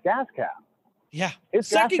lost his gas cap. Yeah. His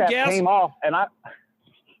gas cap came off, and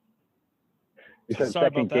you said Sorry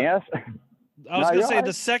second gas? I was going to say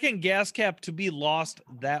the second gas cap to be lost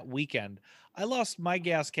that weekend. I lost my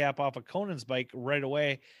gas cap off of Conan's bike right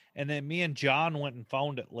away, and then me and John went and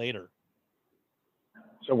found it later.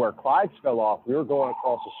 So where Clyde's fell off, we were going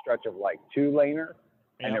across a stretch of like 2-laner,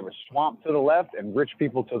 and there was swamp to the left and rich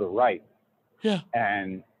people to the right. Yeah.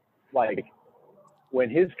 And like when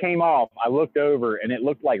his came off, I looked over and it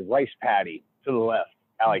looked like rice paddy to the left.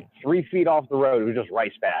 At like 3 feet off the road, it was just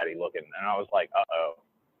rice paddy looking. And I was like, uh-oh.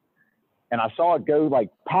 And I saw it go like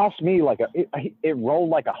past me, like it rolled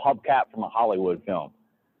like a hubcap from a Hollywood film.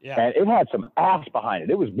 Yeah. And it had some ass behind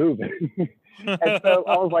it. It was moving. And so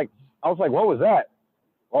I was like, what was that?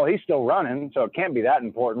 Well, he's still running, so it can't be that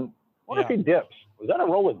important. What if he dips? Was that a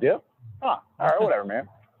roll of dip? Huh. All right, whatever, man.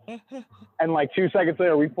 And like 2 seconds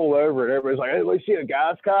later, we pull over, and everybody's like, hey, let's see a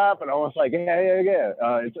gas cop. And I was like, yeah.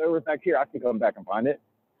 It's over back here. I can come back and find it.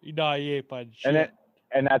 No, you ain't finding shit.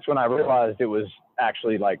 And that's when I realized it was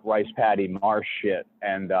actually like rice paddy marsh shit.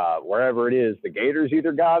 And wherever it is, the Gators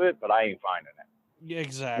either got it, but I ain't finding it. Yeah,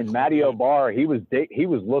 exactly. And Matty O'Barr, he was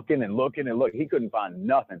looking and looking. He couldn't find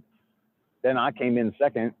nothing. Then I came in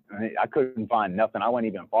second, and I couldn't find nothing. I went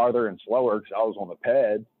even farther and slower because I was on the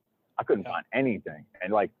ped. I couldn't find anything.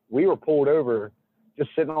 And like we were pulled over, just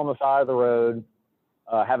sitting on the side of the road,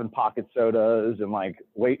 having pocket sodas and like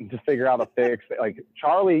waiting to figure out a fix. Like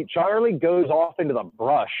Charlie goes off into the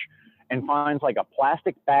brush and finds like a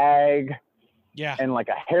plastic bag. Yeah. And like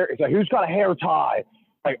a hair. It's like, who's got a hair tie?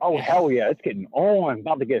 Like, oh, hell yeah, it's getting on.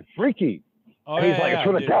 About to get freaky. Oh, and he's like, it's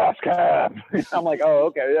for the gas cap. I'm like, oh,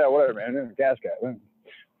 okay, yeah, whatever, man. Gas cap.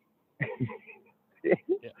 Yeah.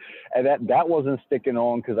 And that wasn't sticking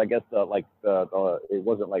on because I guess it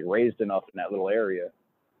wasn't like raised enough in that little area.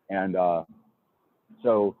 And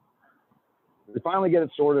so we finally get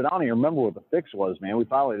it sorted. I don't even remember what the fix was, man. We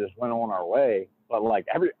finally just went on our way. But like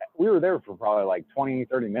we were there for probably like 20,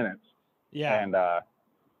 30 minutes. Yeah. And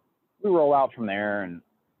we roll out from there, and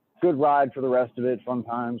good ride for the rest of it, fun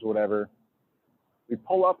times, whatever. We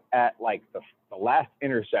pull up at like the last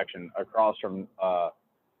intersection across from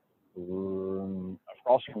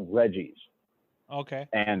Reggie's. Okay.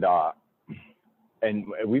 And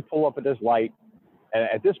we pull up at this light, and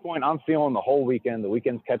at this point I'm feeling the whole weekend. The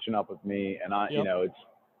weekend's catching up with me, and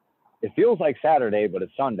it feels like Saturday, but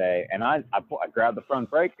it's Sunday. And I grab the front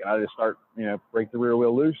brake and I just start, break the rear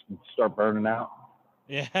wheel loose and start burning out.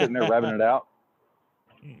 Yeah. Sitting there revving it out.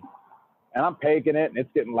 And I'm pegging it and it's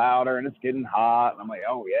getting louder and it's getting hot. And I'm like,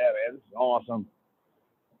 oh yeah, man, this is awesome.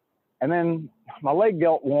 And then my leg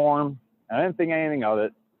got warm and I didn't think anything of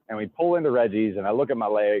it. And we pull into Reggie's and I look at my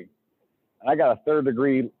leg and I got a 3rd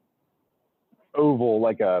degree oval,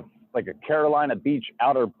 like a Carolina Beach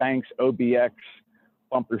Outer Banks OBX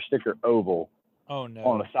bumper sticker oval. Oh no.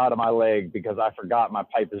 On the side of my leg because I forgot my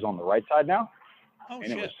pipe is on the right side now. Oh and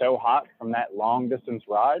shit. It was so hot from that long distance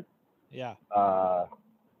ride. Yeah.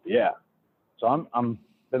 Yeah. So I'm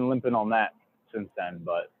been limping on that since then,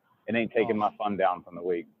 but it ain't taking my fun down from the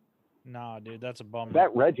week. Nah, dude, that's a bummer.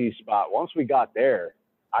 That Reggie spot, once we got there,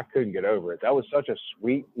 I couldn't get over it. That was such a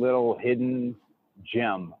sweet little hidden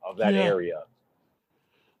gem of that area.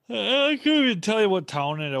 I couldn't even tell you what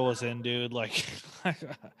town it was in, dude. Like, I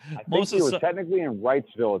think we were technically in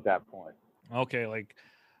Wrightsville at that point. Okay, like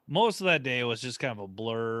most of that day was just kind of a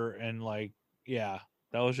blur, and like, yeah,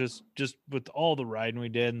 that was just with all the riding we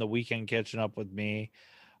did and the weekend catching up with me.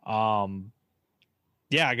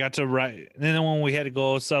 Yeah, I got to ride. And then when we had to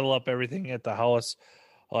go settle up everything at the house,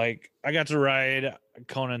 like I got to ride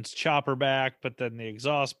Conan's chopper back, but then the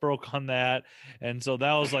exhaust broke on that. And so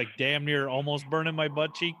that was like damn near almost burning my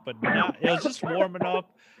butt cheek, but not, it was just warm enough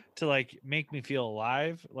to like make me feel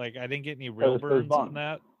alive. Like I didn't get any real burns on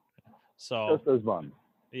that. So just those buns.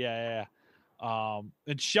 Yeah.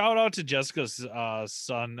 And shout out to Jessica's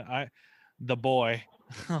son, the boy.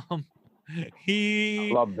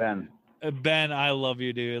 I love Ben. Ben, I love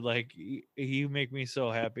you, dude. Like you make me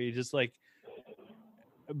so happy. Just like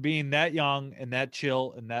being that young and that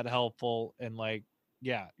chill and that helpful and like,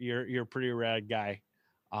 yeah, you're a pretty rad guy.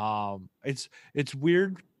 It's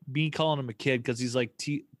weird me calling him a kid because he's like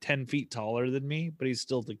 10 feet taller than me, but he's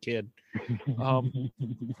still the kid.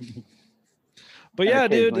 But yeah,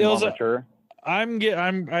 dude, it was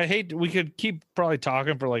I hate, we could keep probably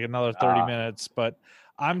talking for like another 30 minutes, but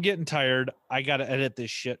I'm getting tired. I got to edit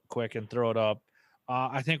this shit quick and throw it up.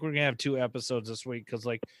 I think we're going to have 2 episodes this week because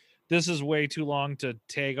like this is way too long to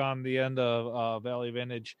tag on the end of Valley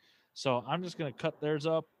Vintage. So I'm just going to cut theirs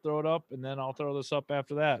up, throw it up, and then I'll throw this up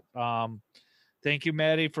after that. Thank you,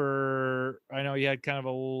 Maddie, I know you had kind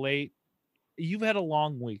of you've had a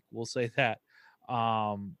long week. We'll say that.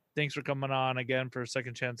 Thanks for coming on again for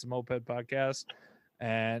Second Chance Moped Podcast.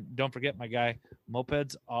 And don't forget, my guy,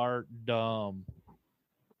 mopeds are dumb.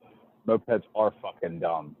 Mopeds are fucking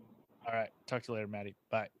dumb. All right. Talk to you later, Maddie.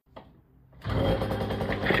 Bye.